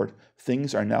appellate court,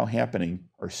 things are now happening,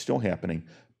 or still happening,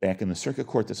 back in the circuit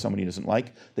court that somebody doesn't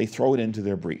like. They throw it into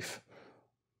their brief.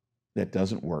 That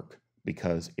doesn't work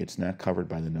because it's not covered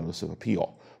by the notice of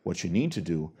appeal. What you need to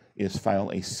do is file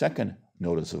a second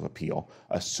notice of appeal,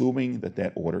 assuming that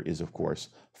that order is, of course,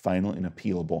 final and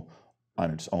appealable on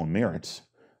its own merits,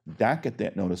 docket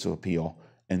that notice of appeal,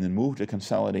 and then move to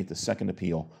consolidate the second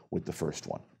appeal with the first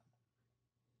one.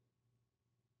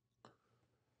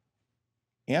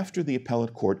 After the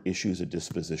appellate court issues a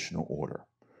dispositional order,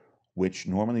 which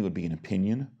normally would be an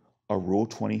opinion, a Rule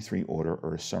 23 order,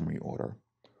 or a summary order,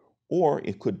 or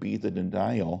it could be the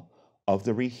denial of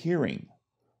the rehearing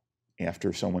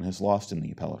after someone has lost in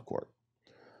the appellate court.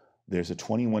 There's a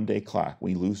 21-day clock.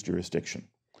 We lose jurisdiction.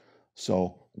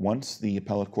 So once the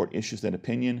appellate court issues that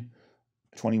opinion,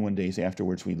 21 days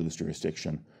afterwards, we lose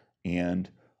jurisdiction. And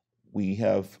we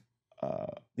have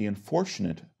the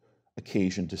unfortunate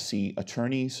occasion to see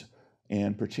attorneys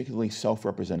and particularly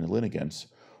self-represented litigants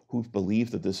who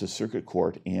believe that this is circuit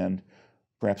court, and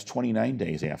perhaps 29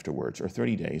 days afterwards or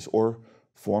 30 days or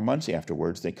 4 months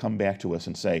afterwards, they come back to us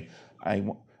and say,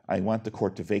 I want the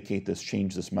court to vacate this,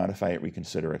 change this, modify it,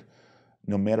 reconsider it.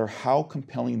 No matter how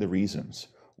compelling the reasons,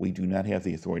 we do not have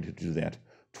the authority to do that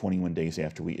 21 days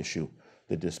after we issue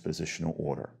the dispositional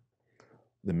order.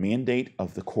 The mandate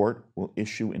of the court will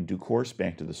issue in due course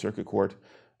back to the circuit court,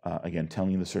 again,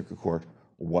 telling the circuit court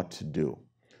what to do.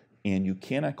 And you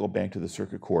cannot go back to the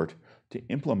circuit court to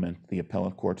implement the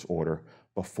appellate court's order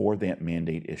before that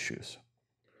mandate issues.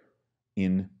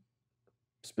 In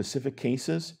specific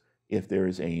cases, if there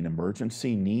is an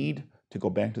emergency need to go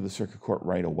back to the circuit court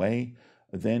right away,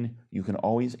 then you can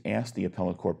always ask the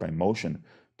appellate court by motion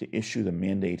to issue the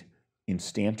mandate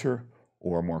instanter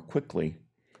or more quickly,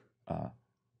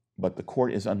 but the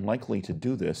court is unlikely to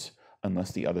do this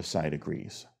unless the other side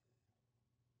agrees.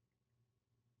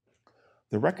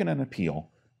 The record on appeal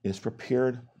is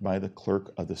prepared by the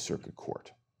clerk of the circuit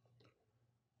court.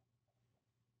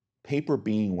 Paper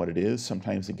being what it is,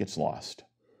 sometimes it gets lost,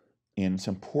 and it's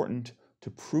important to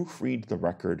proofread the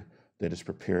record that is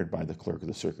prepared by the clerk of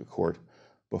the circuit court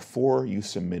before you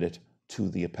submit it to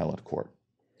the appellate court.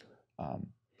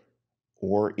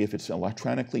 Or if it's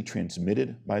electronically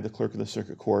transmitted by the clerk of the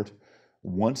circuit court,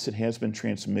 once it has been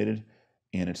transmitted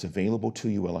and it's available to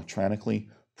you electronically,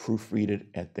 proofread it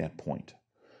at that point.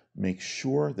 Make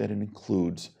sure that it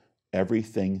includes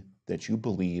everything that you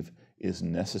believe is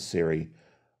necessary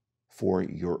for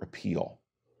your appeal.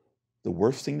 The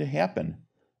worst thing to happen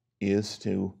is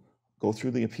to go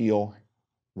through the appeal,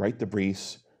 write the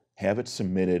briefs, have it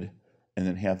submitted, and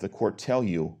then have the court tell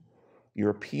you you're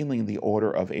appealing the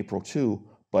order of April 2,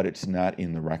 but it's not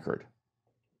in the record.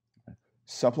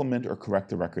 Supplement or correct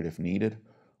the record if needed.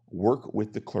 Work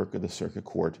with the clerk of the circuit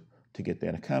court to get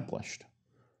that accomplished.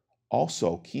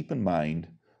 Also, keep in mind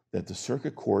that the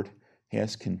circuit court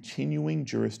has continuing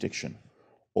jurisdiction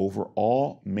over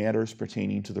all matters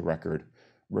pertaining to the record,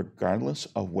 regardless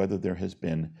of whether there has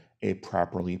been a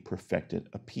properly perfected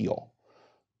appeal.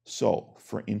 So,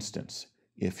 for instance,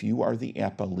 if you are the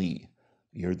appellee,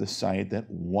 you're the side that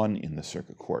won in the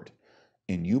circuit court,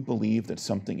 and you believe that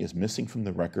something is missing from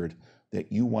the record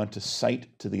that you want to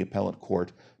cite to the appellate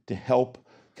court to help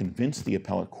convince the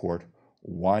appellate court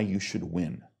why you should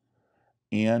win.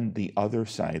 And the other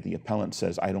side, the appellant,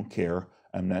 says, I don't care,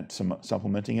 I'm not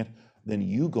supplementing it, then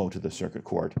you go to the circuit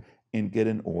court and get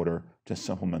an order to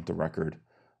supplement the record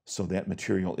so that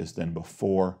material is then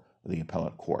before the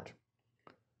appellate court.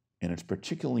 And it's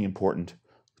particularly important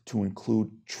to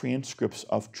include transcripts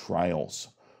of trials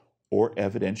or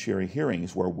evidentiary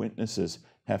hearings where witnesses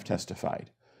have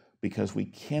testified, because we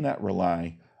cannot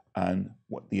rely on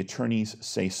what the attorneys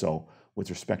say so with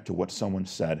respect to what someone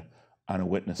said on a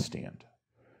witness stand.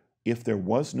 If there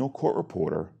was no court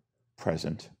reporter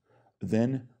present,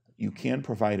 then you can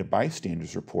provide a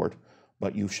bystander's report,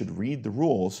 but you should read the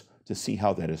rules to see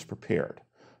how that is prepared.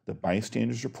 The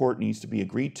bystander's report needs to be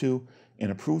agreed to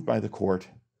and approved by the court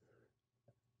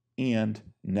and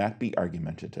not be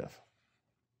argumentative.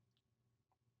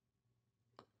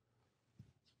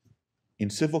 In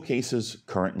civil cases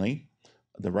currently,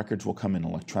 the records will come in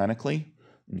electronically.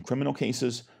 In criminal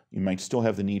cases, you might still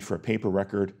have the need for a paper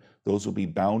record. Those will be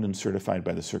bound and certified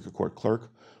by the circuit court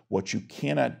clerk. What you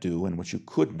cannot do and what you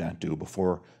could not do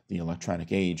before the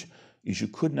electronic age is you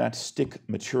could not stick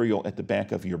material at the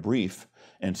back of your brief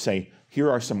and say,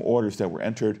 here are some orders that were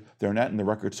entered, they're not in the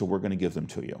record, so we're going to give them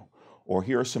to you. Or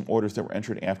here are some orders that were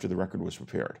entered after the record was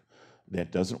prepared.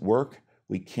 That doesn't work.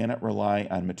 We cannot rely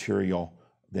on material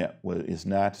that is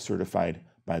not certified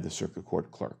by the circuit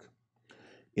court clerk.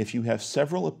 If you have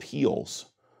several appeals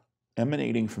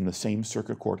emanating from the same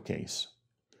circuit court case,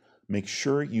 make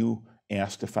sure you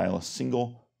ask to file a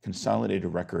single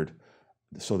consolidated record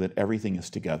so that everything is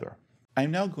together.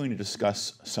 I'm now going to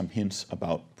discuss some hints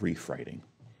about brief writing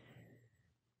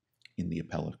in the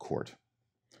appellate court.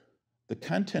 The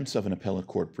contents of an appellate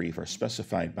court brief are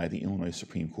specified by the Illinois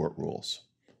Supreme Court rules.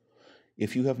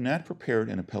 If you have not prepared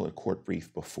an appellate court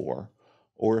brief before,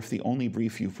 or if the only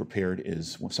brief you've prepared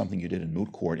is something you did in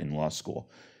moot court in law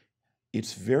school,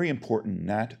 it's very important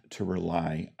not to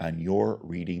rely on your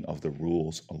reading of the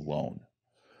rules alone.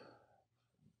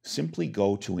 Simply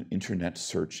go to an internet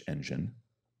search engine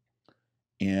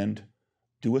and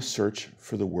do a search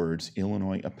for the words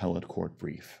Illinois Appellate Court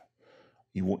Brief.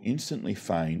 You will instantly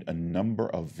find a number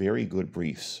of very good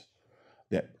briefs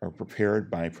that are prepared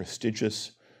by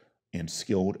prestigious and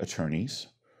skilled attorneys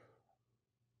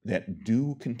that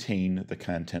do contain the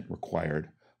content required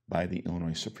by the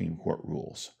Illinois Supreme Court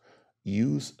rules.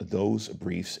 Use those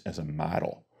briefs as a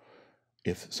model.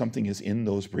 If something is in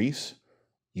those briefs,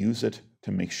 use it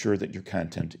to make sure that your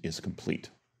content is complete.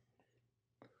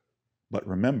 But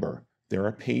remember, there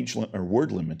are page or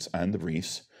word limits on the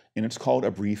briefs, and it's called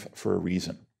a brief for a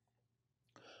reason.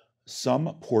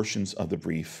 Some portions of the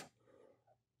brief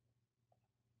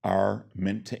are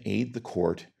meant to aid the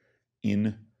court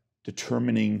in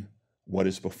determining what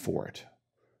is before it.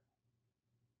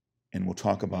 And we'll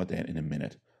talk about that in a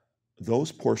minute.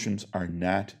 Those portions are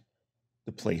not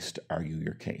the place to argue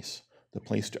your case. The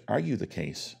place to argue the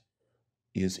case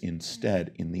is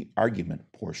instead in the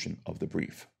argument portion of the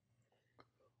brief.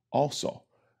 Also,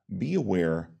 be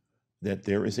aware that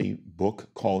there is a book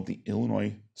called the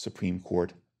Illinois Supreme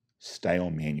Court Style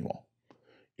Manual.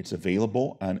 It's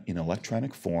available in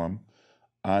electronic form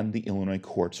on the Illinois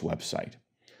Court's website.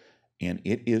 And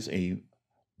it is a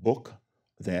book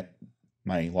that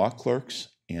my law clerks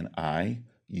and I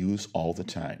use all the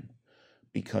time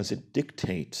because it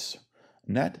dictates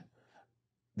not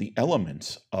the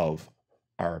elements of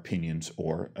our opinions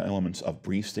or elements of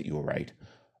briefs that you will write,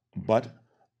 but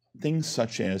things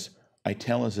such as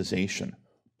italicization,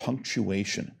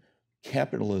 punctuation,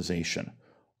 capitalization,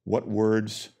 what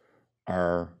words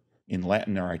are in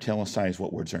Latin are italicized,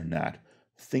 what words are not.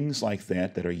 Things like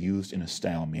that are used in a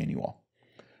style manual.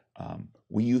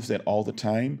 We use that all the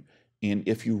time, and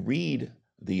if you read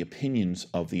the opinions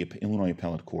of the Illinois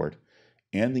Appellate Court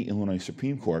and the Illinois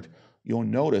Supreme Court, you'll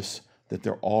notice that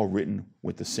they're all written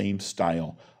with the same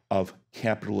style of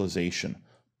capitalization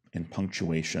and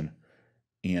punctuation,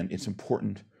 and it's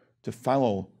important to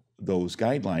follow those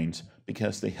guidelines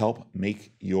because they help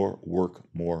make your work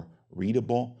more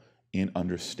readable and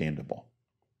understandable.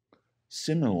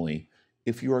 Similarly,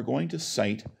 if you are going to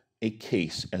cite a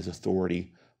case as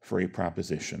authority for a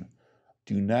proposition,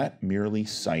 do not merely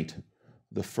cite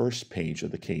the first page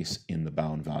of the case in the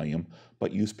bound volume,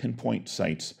 but use pinpoint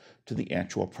cites to the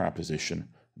actual proposition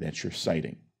that you're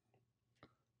citing.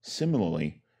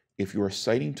 Similarly, if you are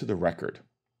citing to the record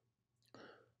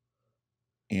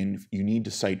and you need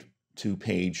to cite to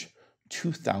page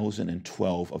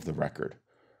 2012 of the record,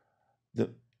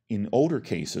 in older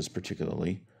cases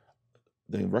particularly,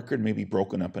 the record may be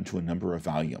broken up into a number of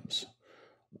volumes.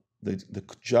 The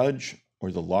judge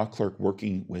or the law clerk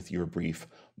working with your brief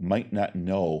might not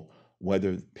know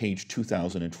whether page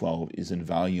 2012 is in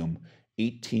volume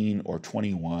 18 or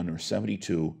 21 or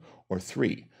 72 or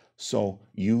 3. So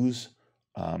use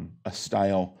a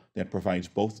style that provides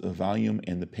both the volume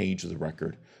and the page of the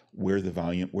record where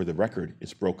the record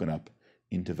is broken up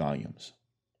into volumes.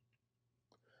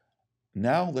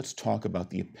 Now let's talk about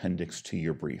the appendix to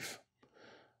your brief.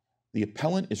 The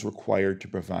appellant is required to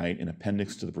provide an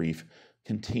appendix to the brief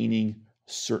containing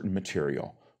certain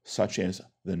material, such as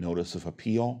the notice of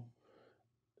appeal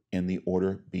and the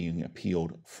order being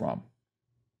appealed from.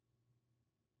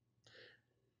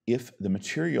 If the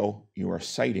material you are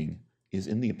citing is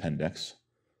in the appendix,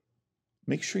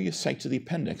 make sure you cite to the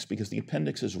appendix because the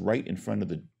appendix is right in front of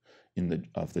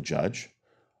the judge,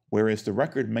 whereas the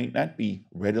record might not be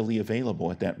readily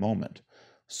available at that moment.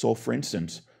 So, for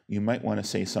instance, you might want to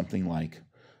say something like,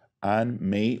 on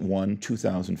May 1,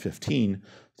 2015,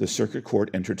 the Circuit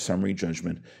Court entered summary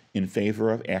judgment in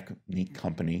favor of Acme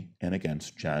Company and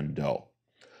against John Doe.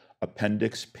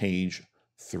 Appendix page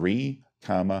 3,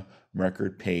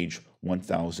 record page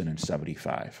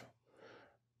 1075.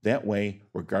 That way,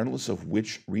 regardless of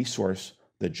which resource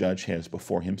the judge has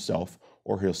before himself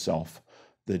or herself,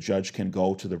 the judge can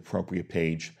go to the appropriate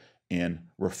page and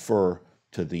refer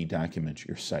to the document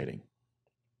you're citing.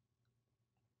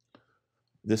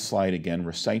 This slide again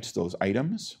recites those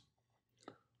items.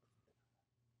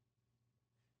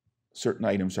 Certain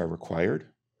items are required.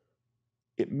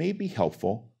 It may be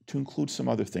helpful to include some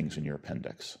other things in your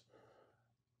appendix.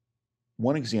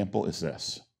 One example is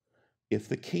this. If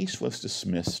the case was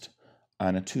dismissed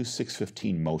on a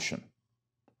 2-6-15 motion,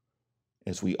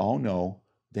 as we all know,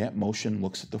 that motion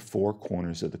looks at the four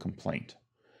corners of the complaint.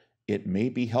 It may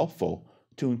be helpful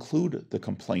to include the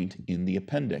complaint in the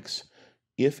appendix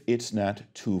if it's not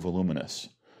too voluminous.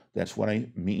 That's what I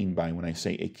mean by when I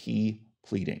say a key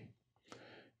pleading.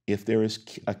 If there is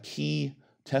a key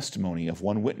testimony of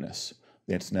one witness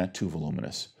that's not too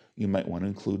voluminous, you might want to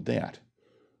include that.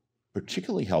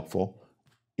 Particularly helpful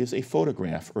is a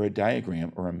photograph or a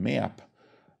diagram or a map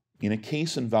in a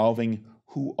case involving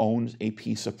who owns a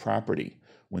piece of property.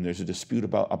 When there's a dispute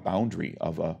about a boundary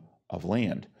of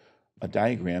land, a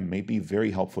diagram may be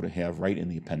very helpful to have right in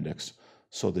the appendix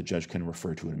so the judge can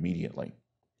refer to it immediately.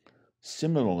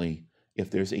 Similarly,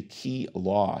 if there's a key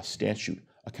law, statute,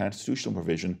 a constitutional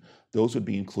provision, those would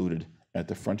be included at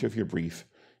the front of your brief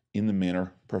in the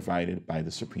manner provided by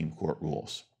the Supreme Court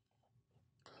rules.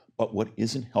 But what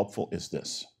isn't helpful is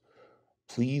this.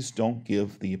 Please don't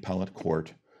give the appellate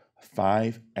court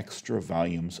 5 extra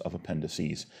volumes of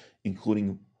appendices,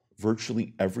 including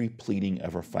virtually every pleading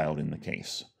ever filed in the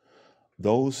case.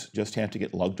 Those just have to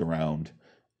get lugged around,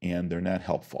 and they're not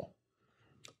helpful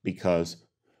because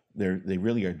they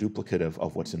really are duplicative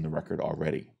of what's in the record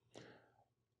already.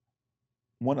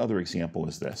 One other example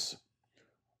is this.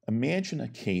 Imagine a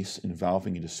case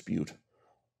involving a dispute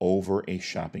over a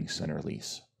shopping center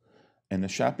lease. And the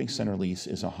shopping center lease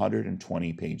is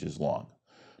 120 pages long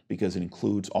because it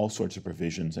includes all sorts of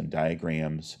provisions and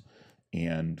diagrams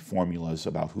and formulas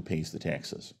about who pays the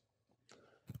taxes.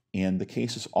 And the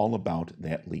case is all about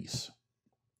that lease.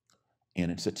 And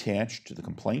it's attached to the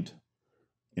complaint,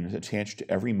 and it's attached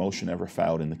to every motion ever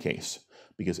filed in the case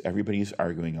because everybody's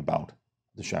arguing about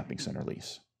the shopping center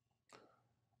lease.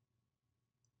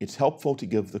 It's helpful to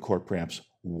give the court perhaps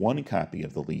one copy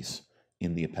of the lease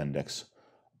in the appendix,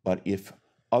 but if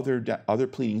other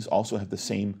pleadings also have the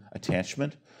same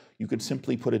attachment, you could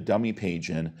simply put a dummy page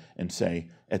in and say,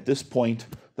 at this point,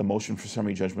 the motion for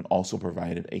summary judgment also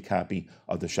provided a copy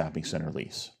of the shopping center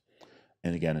lease.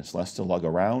 And again, it's less to lug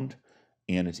around,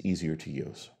 and it's easier to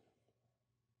use.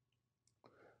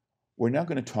 We're now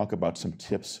going to talk about some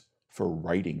tips for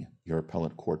writing your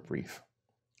appellate court brief.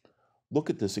 Look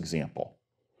at this example.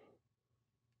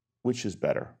 Which is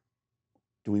better?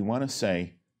 Do we want to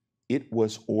say, it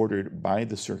was ordered by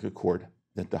the circuit court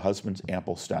that the husband's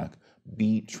Apple stock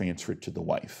be transferred to the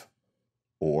wife?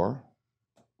 Or,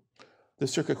 the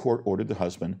circuit court ordered the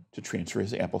husband to transfer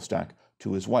his Apple stock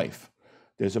to his wife.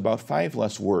 There's about 5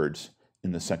 less words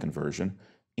in the second version,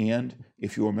 and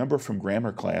if you remember from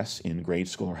grammar class in grade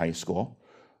school or high school,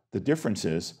 the difference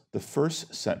is the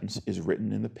first sentence is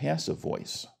written in the passive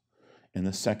voice, and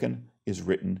the second is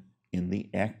written in the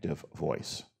active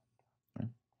voice. Right?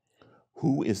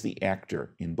 Who is the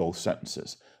actor in both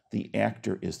sentences? The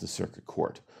actor is the circuit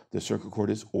court. The circuit court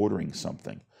is ordering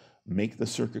something. Make the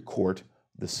circuit court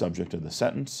the subject of the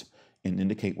sentence and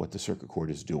indicate what the circuit court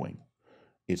is doing.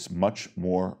 It's much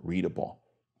more readable.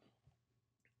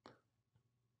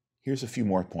 Here's a few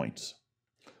more points.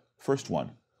 First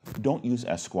one, don't use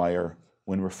Esquire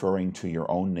when referring to your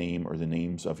own name or the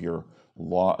names of your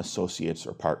law associates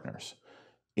or partners.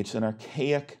 It's an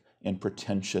archaic and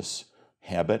pretentious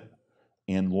habit,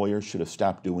 and lawyers should have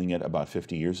stopped doing it about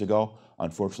 50 years ago.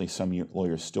 Unfortunately, some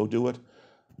lawyers still do it.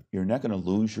 You're not going to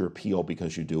lose your appeal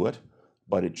because you do it,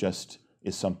 but it just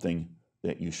is something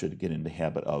that you should get into the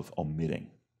habit of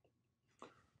omitting.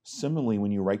 Similarly,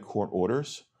 when you write court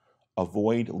orders,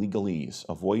 avoid legalese,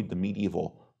 avoid the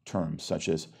medieval terms such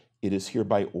as it is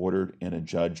hereby ordered and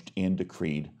adjudged and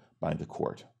decreed by the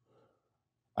court.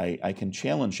 I can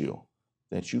challenge you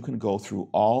that you can go through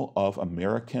all of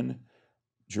American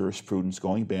jurisprudence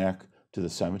going back to the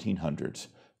 1700s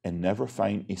and never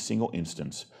find a single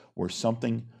instance where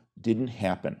something didn't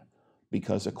happen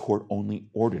because a court only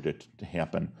ordered it to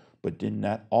happen, but did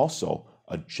not also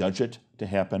adjudge it to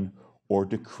happen or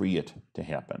decree it to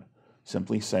happen.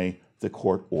 Simply say, the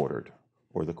court ordered,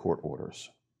 or the court orders.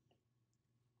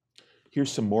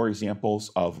 Here's some more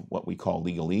examples of what we call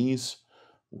legalese.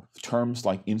 Terms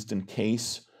like instant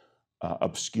case,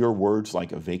 obscure words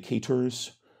like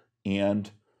vacators, and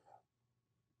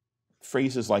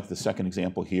phrases like the second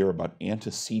example here about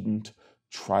antecedent,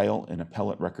 trial, and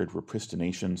appellate record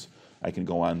repristinations. I can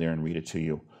go on there and read it to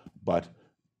you, but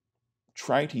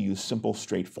try to use simple,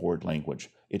 straightforward language.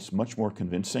 It's much more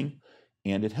convincing,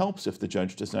 and it helps if the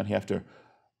judge does not have to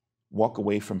walk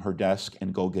away from her desk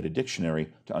and go get a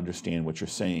dictionary to understand what you're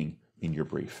saying in your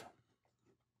brief.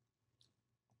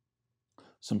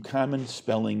 Some common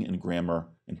spelling and grammar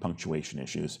and punctuation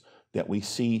issues that we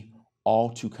see all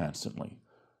too constantly.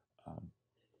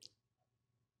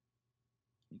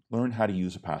 Learn how to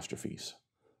use apostrophes.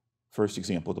 First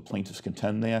example, the plaintiffs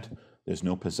contend that there's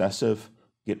no possessive,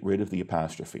 get rid of the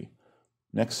apostrophe.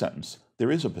 Next sentence,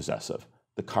 there is a possessive.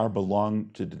 The car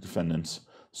belonged to the defendants,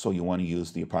 so you want to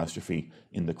use the apostrophe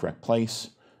in the correct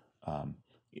place.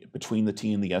 Between the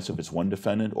T and the S if it's one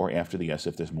defendant, or after the S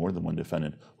if there's more than one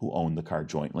defendant who own the car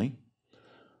jointly.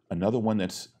 Another one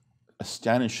that's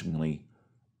astonishingly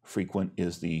frequent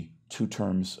is the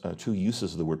two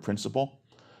uses of the word principal.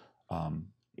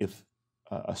 If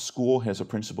a school has a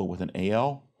principal with an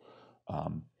AL,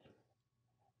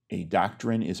 a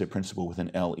doctrine is a principal with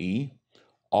an LE.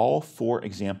 All 4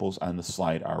 examples on the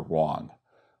slide are wrong.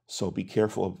 So be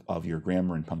careful of your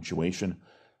grammar and punctuation.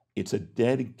 It's a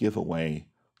dead giveaway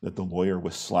that the lawyer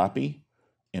was sloppy,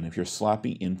 and if you're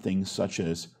sloppy in things such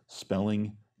as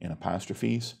spelling and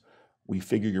apostrophes, we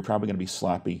figure you're probably going to be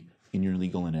sloppy in your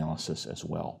legal analysis as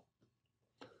well.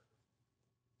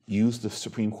 Use the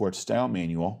Supreme Court Style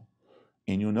Manual,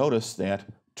 and you'll notice that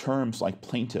terms like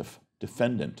plaintiff,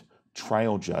 defendant,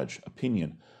 trial judge,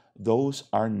 opinion, those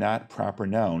are not proper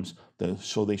nouns,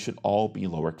 so they should all be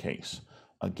lowercase.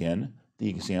 Again, the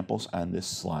examples on this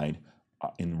slide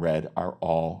in red are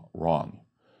all wrong.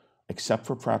 Except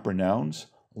for proper nouns,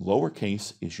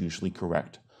 lowercase is usually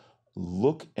correct.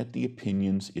 Look at the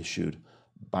opinions issued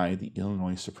by the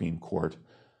Illinois Supreme Court,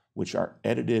 which are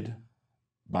edited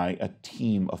by a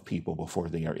team of people before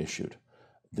they are issued.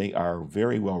 They are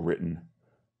very well written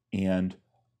and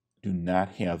do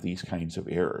not have these kinds of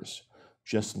errors.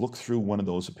 Just look through one of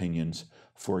those opinions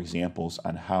for examples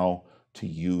on how to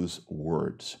use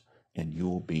words, and you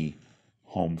will be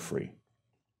home free.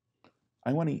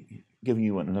 I want to give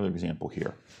you another example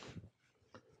here.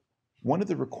 One of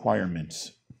the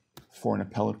requirements for an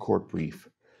appellate court brief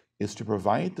is to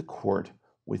provide the court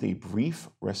with a brief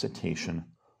recitation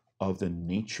of the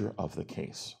nature of the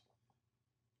case.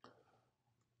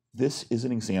 This is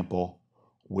an example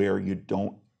where you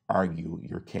don't argue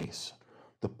your case.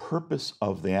 The purpose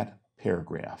of that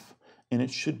paragraph, and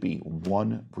it should be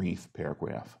one brief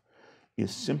paragraph,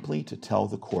 is simply to tell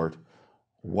the court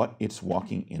what it's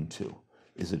walking into.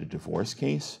 Is it a divorce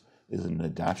case? Is it an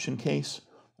adoption case?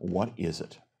 What is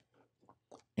it?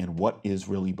 And what is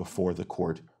really before the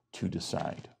court to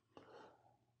decide?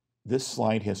 This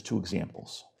slide has two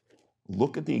examples.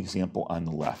 Look at the example on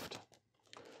the left.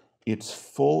 It's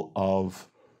full of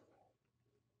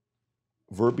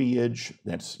verbiage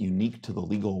that's unique to the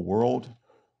legal world.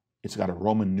 It's got a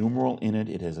Roman numeral in it.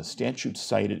 It has a statute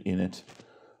cited in it.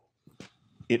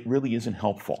 It really isn't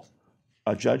helpful.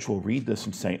 A judge will read this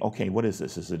and say, okay, what is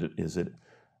this? Is it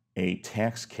a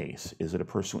tax case? Is it a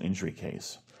personal injury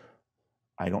case?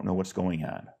 I don't know what's going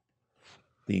on.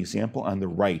 The example on the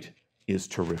right is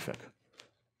terrific.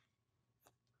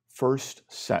 First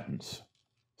sentence,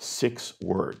 6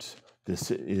 words.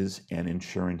 This is an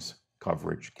insurance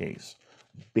coverage case.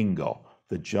 Bingo.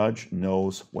 The judge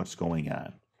knows what's going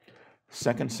on.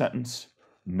 Second sentence,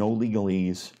 no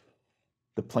legalese.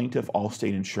 The plaintiff,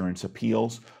 Allstate Insurance,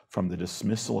 appeals from the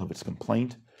dismissal of its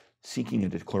complaint, seeking a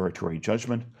declaratory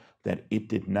judgment that it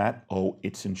did not owe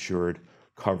its insured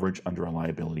coverage under a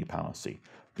liability policy.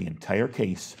 The entire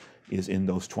case is in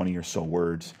those 20 or so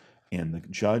words, and the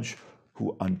judge,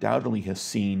 who undoubtedly has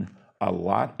seen a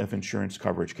lot of insurance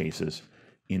coverage cases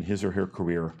in his or her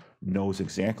career, knows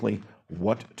exactly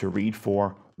what to read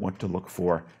for, what to look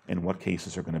for, and what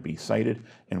cases are going to be cited,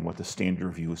 and what the standard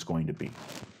review is going to be.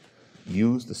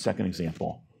 Use the second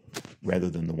example rather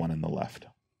than the one on the left.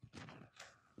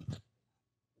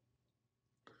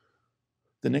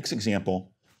 The next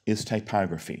example is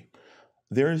typography.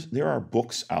 There are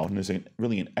books out, and there's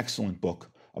really an excellent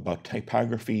book about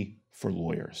typography for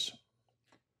lawyers.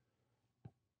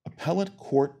 Appellate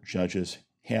court judges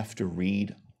have to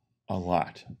read a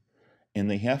lot, and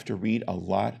they have to read a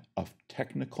lot of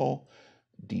technical,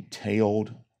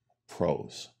 detailed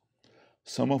prose,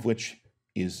 some of which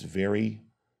is very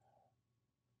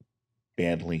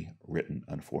badly written,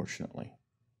 unfortunately.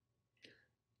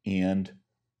 And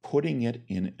putting it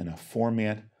in a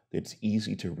format that's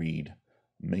easy to read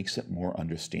makes it more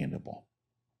understandable.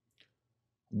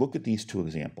 Look at these two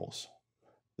examples.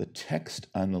 The text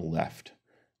on the left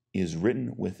is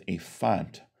written with a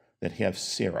font that have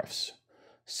serifs.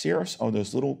 Serifs are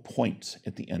those little points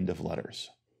at the end of letters.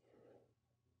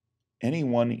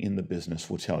 Anyone in the business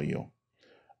will tell you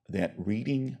that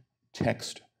reading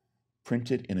text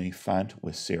printed in a font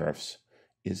with serifs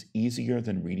is easier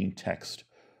than reading text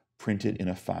printed in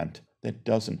a font that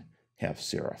doesn't have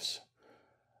serifs.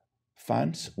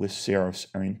 Fonts with serifs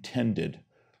are intended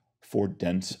for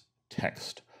dense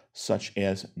text, such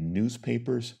as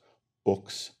newspapers,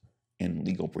 books, and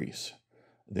legal briefs.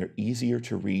 They're easier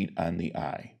to read on the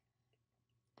eye.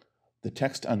 The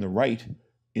text on the right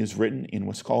is written in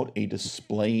what's called a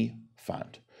display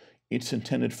font. It's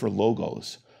intended for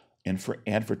logos and for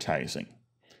advertising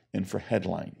and for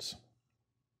headlines.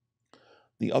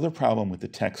 The other problem with the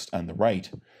text on the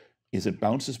right is it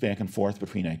bounces back and forth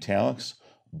between italics,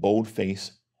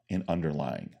 boldface, and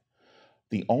underlying.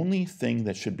 The only thing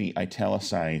that should be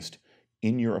italicized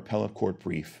in your appellate court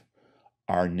brief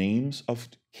are names of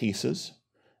cases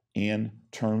and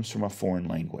terms from a foreign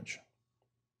language.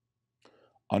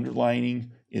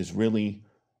 Underlining is really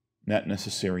not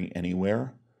necessary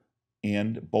anywhere,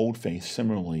 and boldface,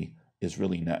 similarly, is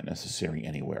really not necessary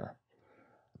anywhere.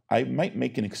 I might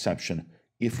make an exception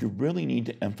if you really need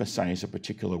to emphasize a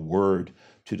particular word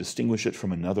to distinguish it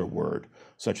from another word,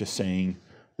 such as saying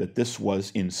that this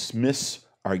was in Smith's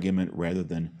argument rather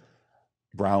than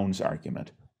Brown's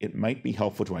argument. It might be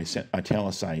helpful to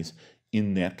italicize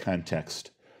in that context,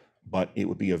 but it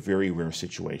would be a very rare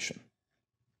situation.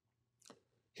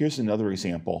 Here's another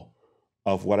example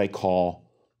of what I call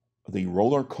the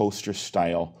roller coaster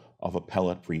style of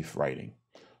appellate brief writing.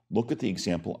 Look at the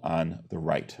example on the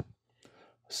right.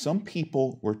 Some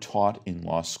people were taught in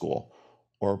law school,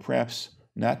 or perhaps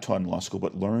not taught in law school,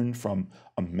 but learned from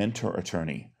a mentor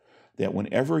attorney, that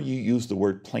whenever you use the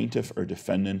word plaintiff or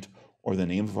defendant or the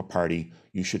name of a party,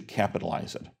 you should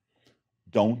capitalize it.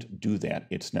 Don't do that.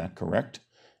 It's not correct,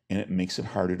 and it makes it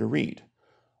harder to read.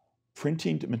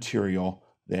 Printing material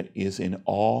that is in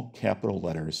all capital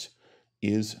letters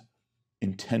is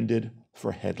intended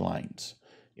for headlines.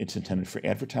 It's intended for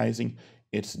advertising.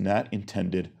 It's not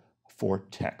intended for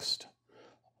text.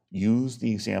 Use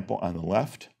the example on the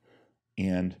left,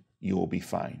 and you will be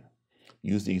fine.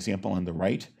 Use the example on the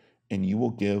right, and you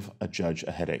will give a judge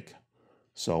a headache.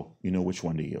 So you know which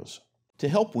one to use. To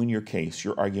help win your case,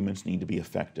 your arguments need to be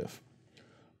effective.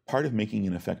 Part of making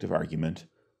an effective argument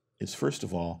is, first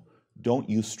of all, don't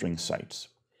use string cites.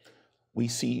 We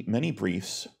see many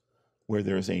briefs where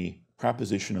there is a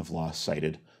proposition of law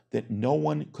cited that no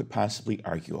one could possibly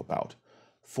argue about.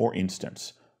 For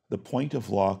instance, the point of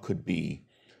law could be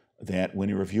that when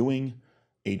you're reviewing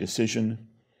a decision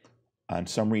on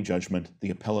summary judgment, the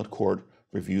appellate court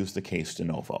reviews the case de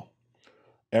novo.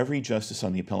 Every justice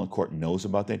on the appellate court knows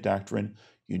about that doctrine.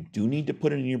 You do need to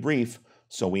put it in your brief,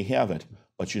 so we have it,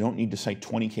 but you don't need to cite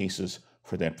 20 cases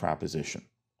for that proposition.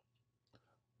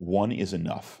 One is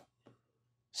enough.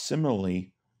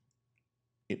 Similarly,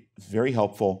 it's very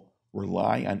helpful,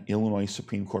 rely on Illinois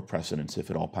Supreme Court precedents if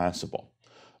at all possible.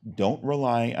 Don't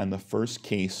rely on the first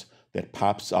case that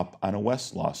pops up on a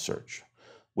Westlaw search,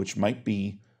 which might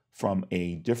be from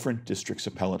a different district's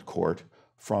appellate court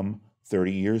from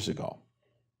 30 years ago,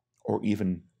 or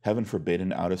even, heaven forbid,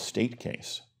 an out-of-state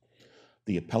case.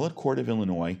 The appellate court of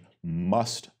Illinois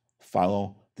must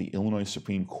follow the Illinois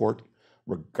Supreme Court,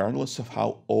 regardless of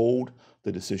how old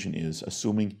the decision is,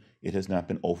 assuming it has not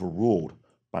been overruled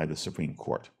by the Supreme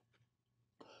Court.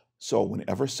 So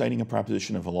whenever citing a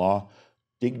proposition of a law,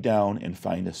 dig down and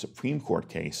find a Supreme Court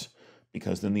case,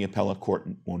 because then the appellate court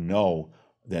will know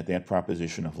that that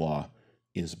proposition of law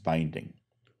is binding.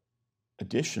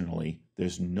 Additionally,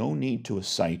 there's no need to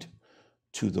cite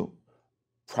to the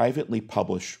privately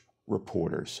published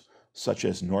reporters, such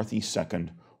as Northeast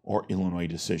Second or Illinois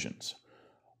Decisions.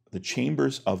 The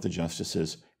chambers of the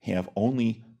justices have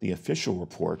only the official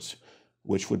reports,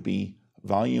 which would be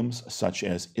volumes such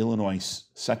as Illinois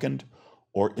Second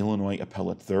or Illinois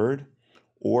Appellate Third,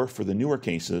 or for the newer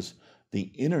cases,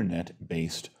 the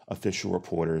internet-based official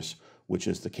reporters, which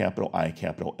is the capital I,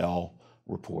 capital L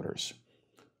reporters.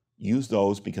 Use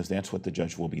those because that's what the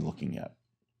judge will be looking at.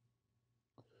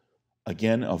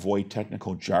 Again, avoid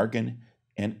technical jargon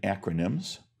and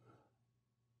acronyms.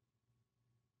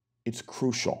 It's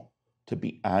crucial to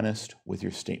be honest with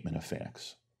your statement of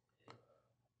facts.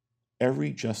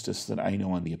 Every justice that I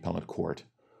know on the appellate court,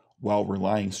 while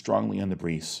relying strongly on the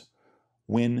briefs,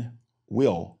 when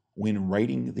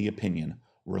writing the opinion,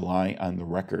 rely on the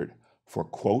record for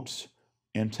quotes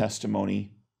and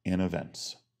testimony and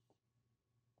events.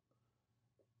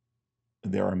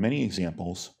 There are many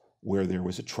examples where there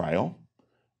was a trial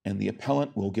and the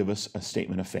appellant will give us a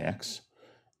statement of facts,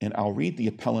 and I'll read the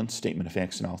appellant's statement of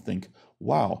facts and I'll think,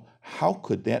 wow, how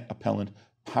could that appellant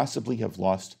possibly have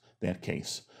lost that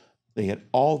case? They had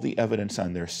all the evidence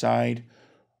on their side.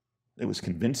 It was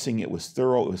convincing, it was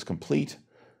thorough, it was complete.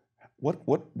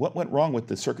 What went wrong with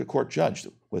the circuit court judge?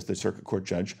 Was the circuit court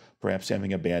judge perhaps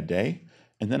having a bad day?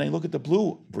 And then I look at the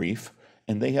blue brief,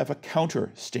 and they have a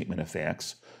counter statement of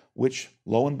facts, which,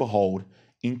 lo and behold,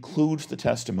 includes the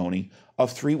testimony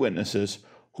of 3 witnesses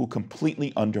who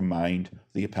completely undermined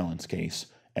the appellant's case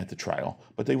at the trial,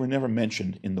 but they were never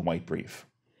mentioned in the white brief.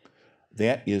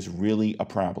 That is really a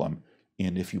problem,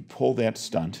 and if you pull that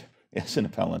stunt as an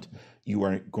appellant, you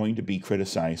are going to be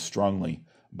criticized strongly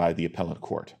by the appellate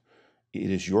court. It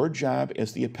is your job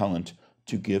as the appellant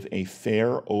to give a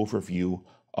fair overview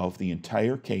of the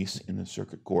entire case in the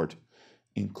circuit court,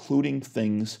 including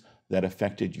things that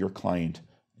affected your client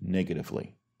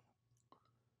negatively.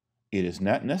 It is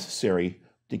not necessary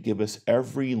to give us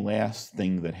every last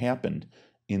thing that happened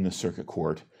in the circuit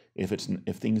court if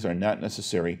things are not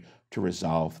necessary to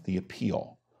resolve the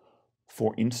appeal.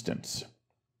 For instance,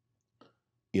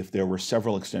 if there were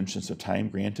several extensions of time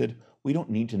granted, we don't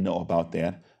need to know about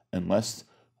that unless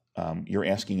you're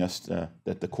asking us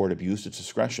that the court abused its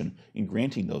discretion in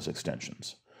granting those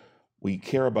extensions. We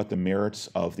care about the merits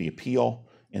of the appeal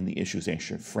and the issues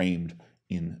actually framed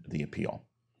in the appeal.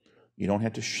 You don't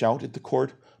have to shout at the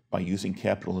court by using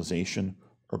capitalization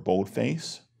or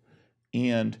boldface,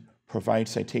 and provide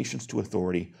citations to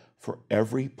authority for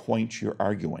every point you're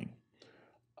arguing.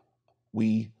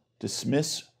 We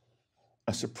dismiss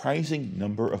a surprising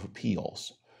number of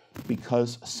appeals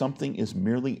because something is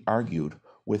merely argued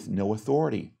with no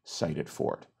authority cited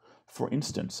for it. For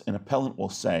instance, an appellant will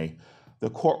say, the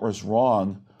court was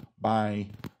wrong by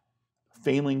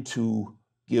failing to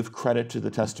give credit to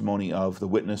the testimony of the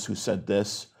witness who said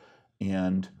this,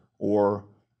 or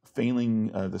failing,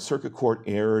 the circuit court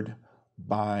erred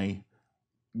by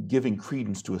giving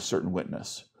credence to a certain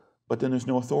witness, but then there's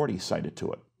no authority cited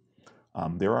to it.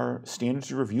 There are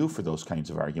standards of review for those kinds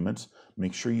of arguments.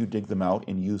 Make sure you dig them out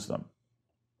and use them.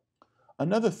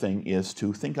 Another thing is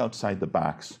to think outside the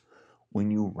box when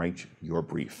you write your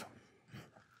brief.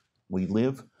 We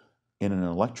live in an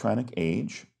electronic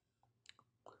age,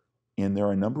 and there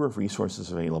are a number of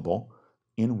resources available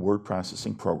in word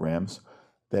processing programs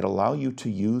that allow you to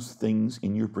use things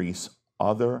in your briefs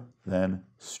other than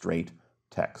straight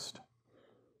text.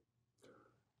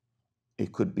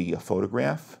 It could be a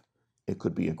photograph, it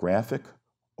could be a graphic,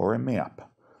 or a map.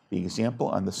 The example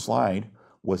on the slide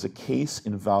was a case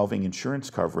involving insurance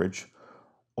coverage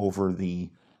over the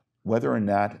whether or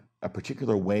not a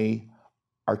particular way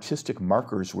artistic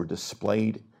markers were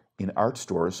displayed in art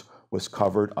stores was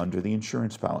covered under the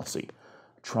insurance policy.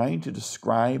 Trying to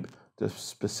describe the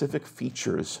specific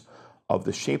features of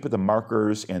the shape of the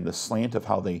markers and the slant of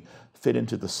how they fit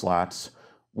into the slots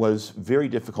was very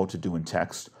difficult to do in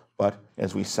text, but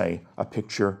as we say, a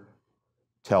picture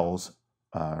tells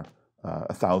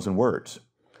 1,000 words.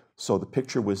 So the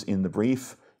picture was in the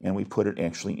brief, and we put it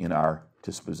actually in our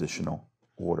dispositional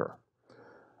order.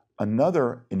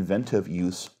 Another inventive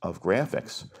use of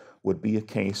graphics would be a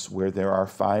case where there are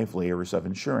 5 layers of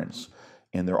insurance,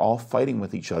 and they're all fighting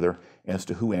with each other as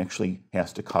to who actually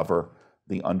has to cover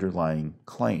the underlying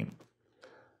claim.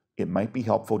 It might be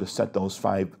helpful to set those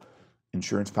 5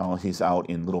 insurance policies out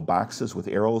in little boxes with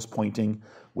arrows pointing,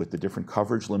 with the different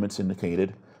coverage limits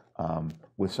indicated,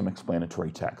 with some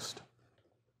explanatory text.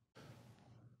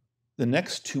 The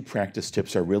next 2 practice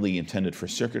tips are really intended for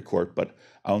circuit court, but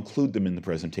I'll include them in the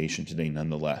presentation today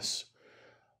nonetheless.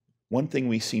 One thing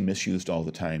we see misused all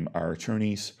the time are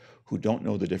attorneys who don't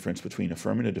know the difference between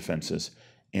affirmative defenses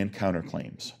and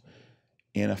counterclaims.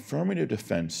 An affirmative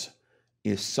defense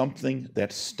is something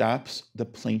that stops the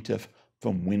plaintiff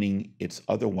from winning its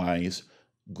otherwise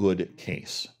good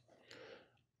case.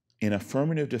 An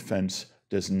affirmative defense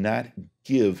does not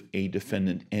give a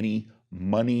defendant any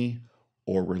money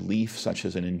or relief such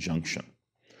as an injunction.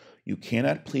 You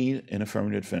cannot plead an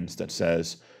affirmative defense that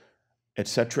says,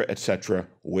 etc.,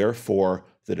 wherefore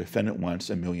the defendant wants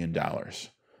 $1 million.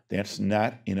 That's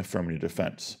not an affirmative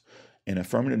defense. An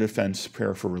affirmative defense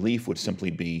prayer for relief would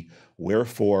simply be,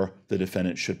 wherefore the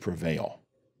defendant should prevail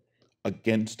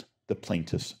against the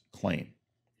plaintiff's claim.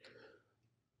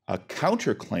 A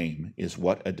counterclaim is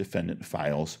what a defendant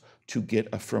files to get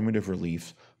affirmative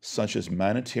relief such as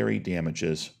monetary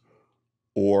damages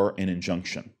or an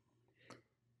injunction.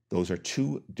 Those are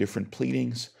 2 different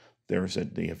pleadings.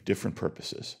 They have different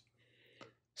purposes.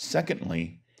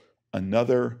 Secondly,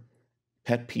 another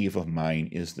pet peeve of mine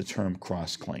is the term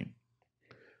cross-claim.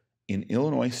 In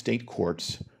Illinois state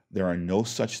courts, there are no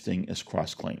such thing as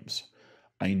cross-claims.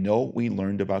 I know we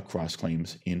learned about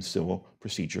cross-claims in civil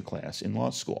procedure class in law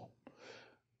school.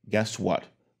 Guess what?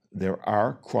 There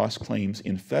are cross-claims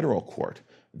in federal court.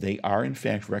 They are in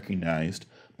fact recognized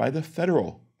by the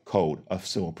Federal Code of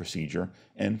Civil Procedure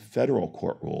and federal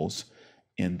court rules,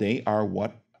 and they are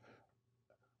what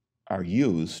are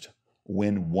used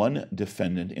when one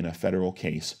defendant in a federal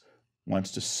case wants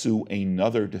to sue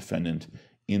another defendant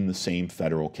in the same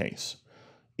federal case.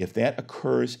 If that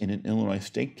occurs in an Illinois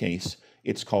state case,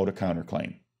 it's called a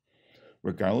counterclaim,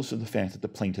 regardless of the fact that the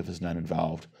plaintiff is not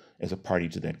involved as a party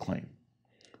to that claim.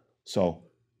 So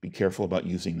be careful about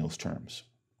using those terms.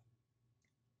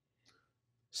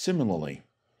 Similarly,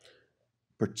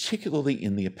 particularly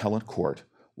in the appellate court,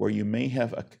 where you may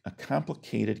have a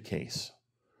complicated case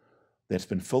that's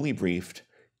been fully briefed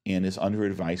and is under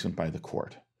advisement by the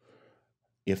court.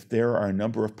 If there are a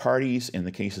number of parties and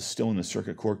the case is still in the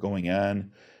circuit court going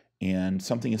on, and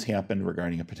something has happened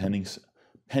regarding a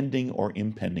pending or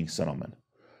impending settlement,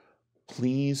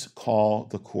 please call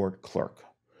the court clerk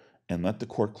and let the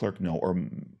court clerk know, or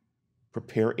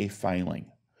prepare a filing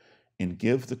and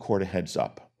give the court a heads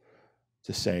up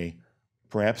to say,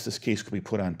 perhaps this case could be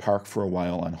put on park for a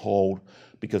while on hold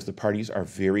because the parties are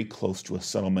very close to a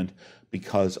settlement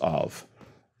because of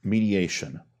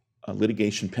mediation,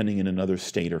 litigation pending in another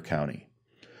state or county,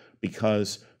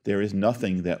 because there is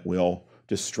nothing that will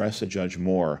distress a judge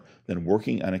more than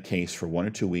working on a case for 1 or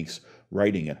 2 weeks,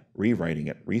 writing it, rewriting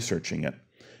it, researching it,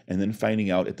 and then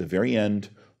finding out at the very end,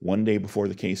 1 day before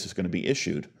the case is going to be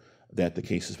issued, that the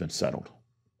case has been settled.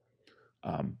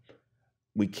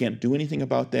 We can't do anything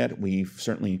about that. We've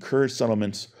certainly encouraged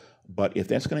settlements, but if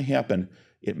that's going to happen,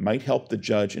 it might help the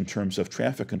judge in terms of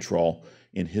traffic control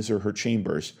in his or her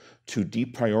chambers to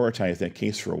deprioritize that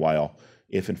case for a while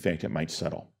if in fact it might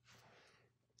settle.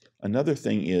 Another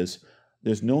thing is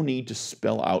there's no need to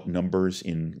spell out numbers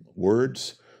in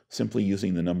words. Simply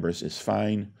using the numbers is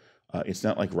fine. It's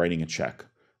not like writing a check,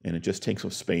 and it just takes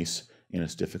up space and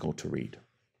it's difficult to read.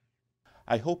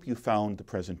 I hope you found the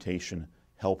presentation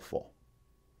helpful.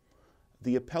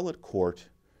 The appellate court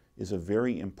is a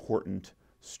very important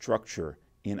structure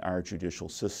in our judicial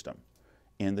system,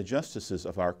 and the justices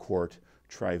of our court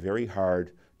try very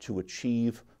hard to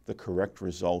achieve the correct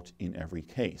result in every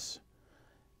case.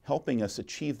 Helping us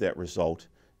achieve that result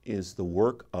is the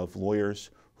work of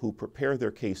lawyers who prepare their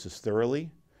cases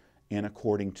thoroughly and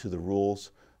according to the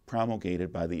rules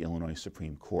promulgated by the Illinois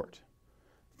Supreme Court.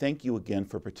 Thank you again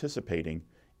for participating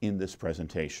in this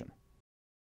presentation.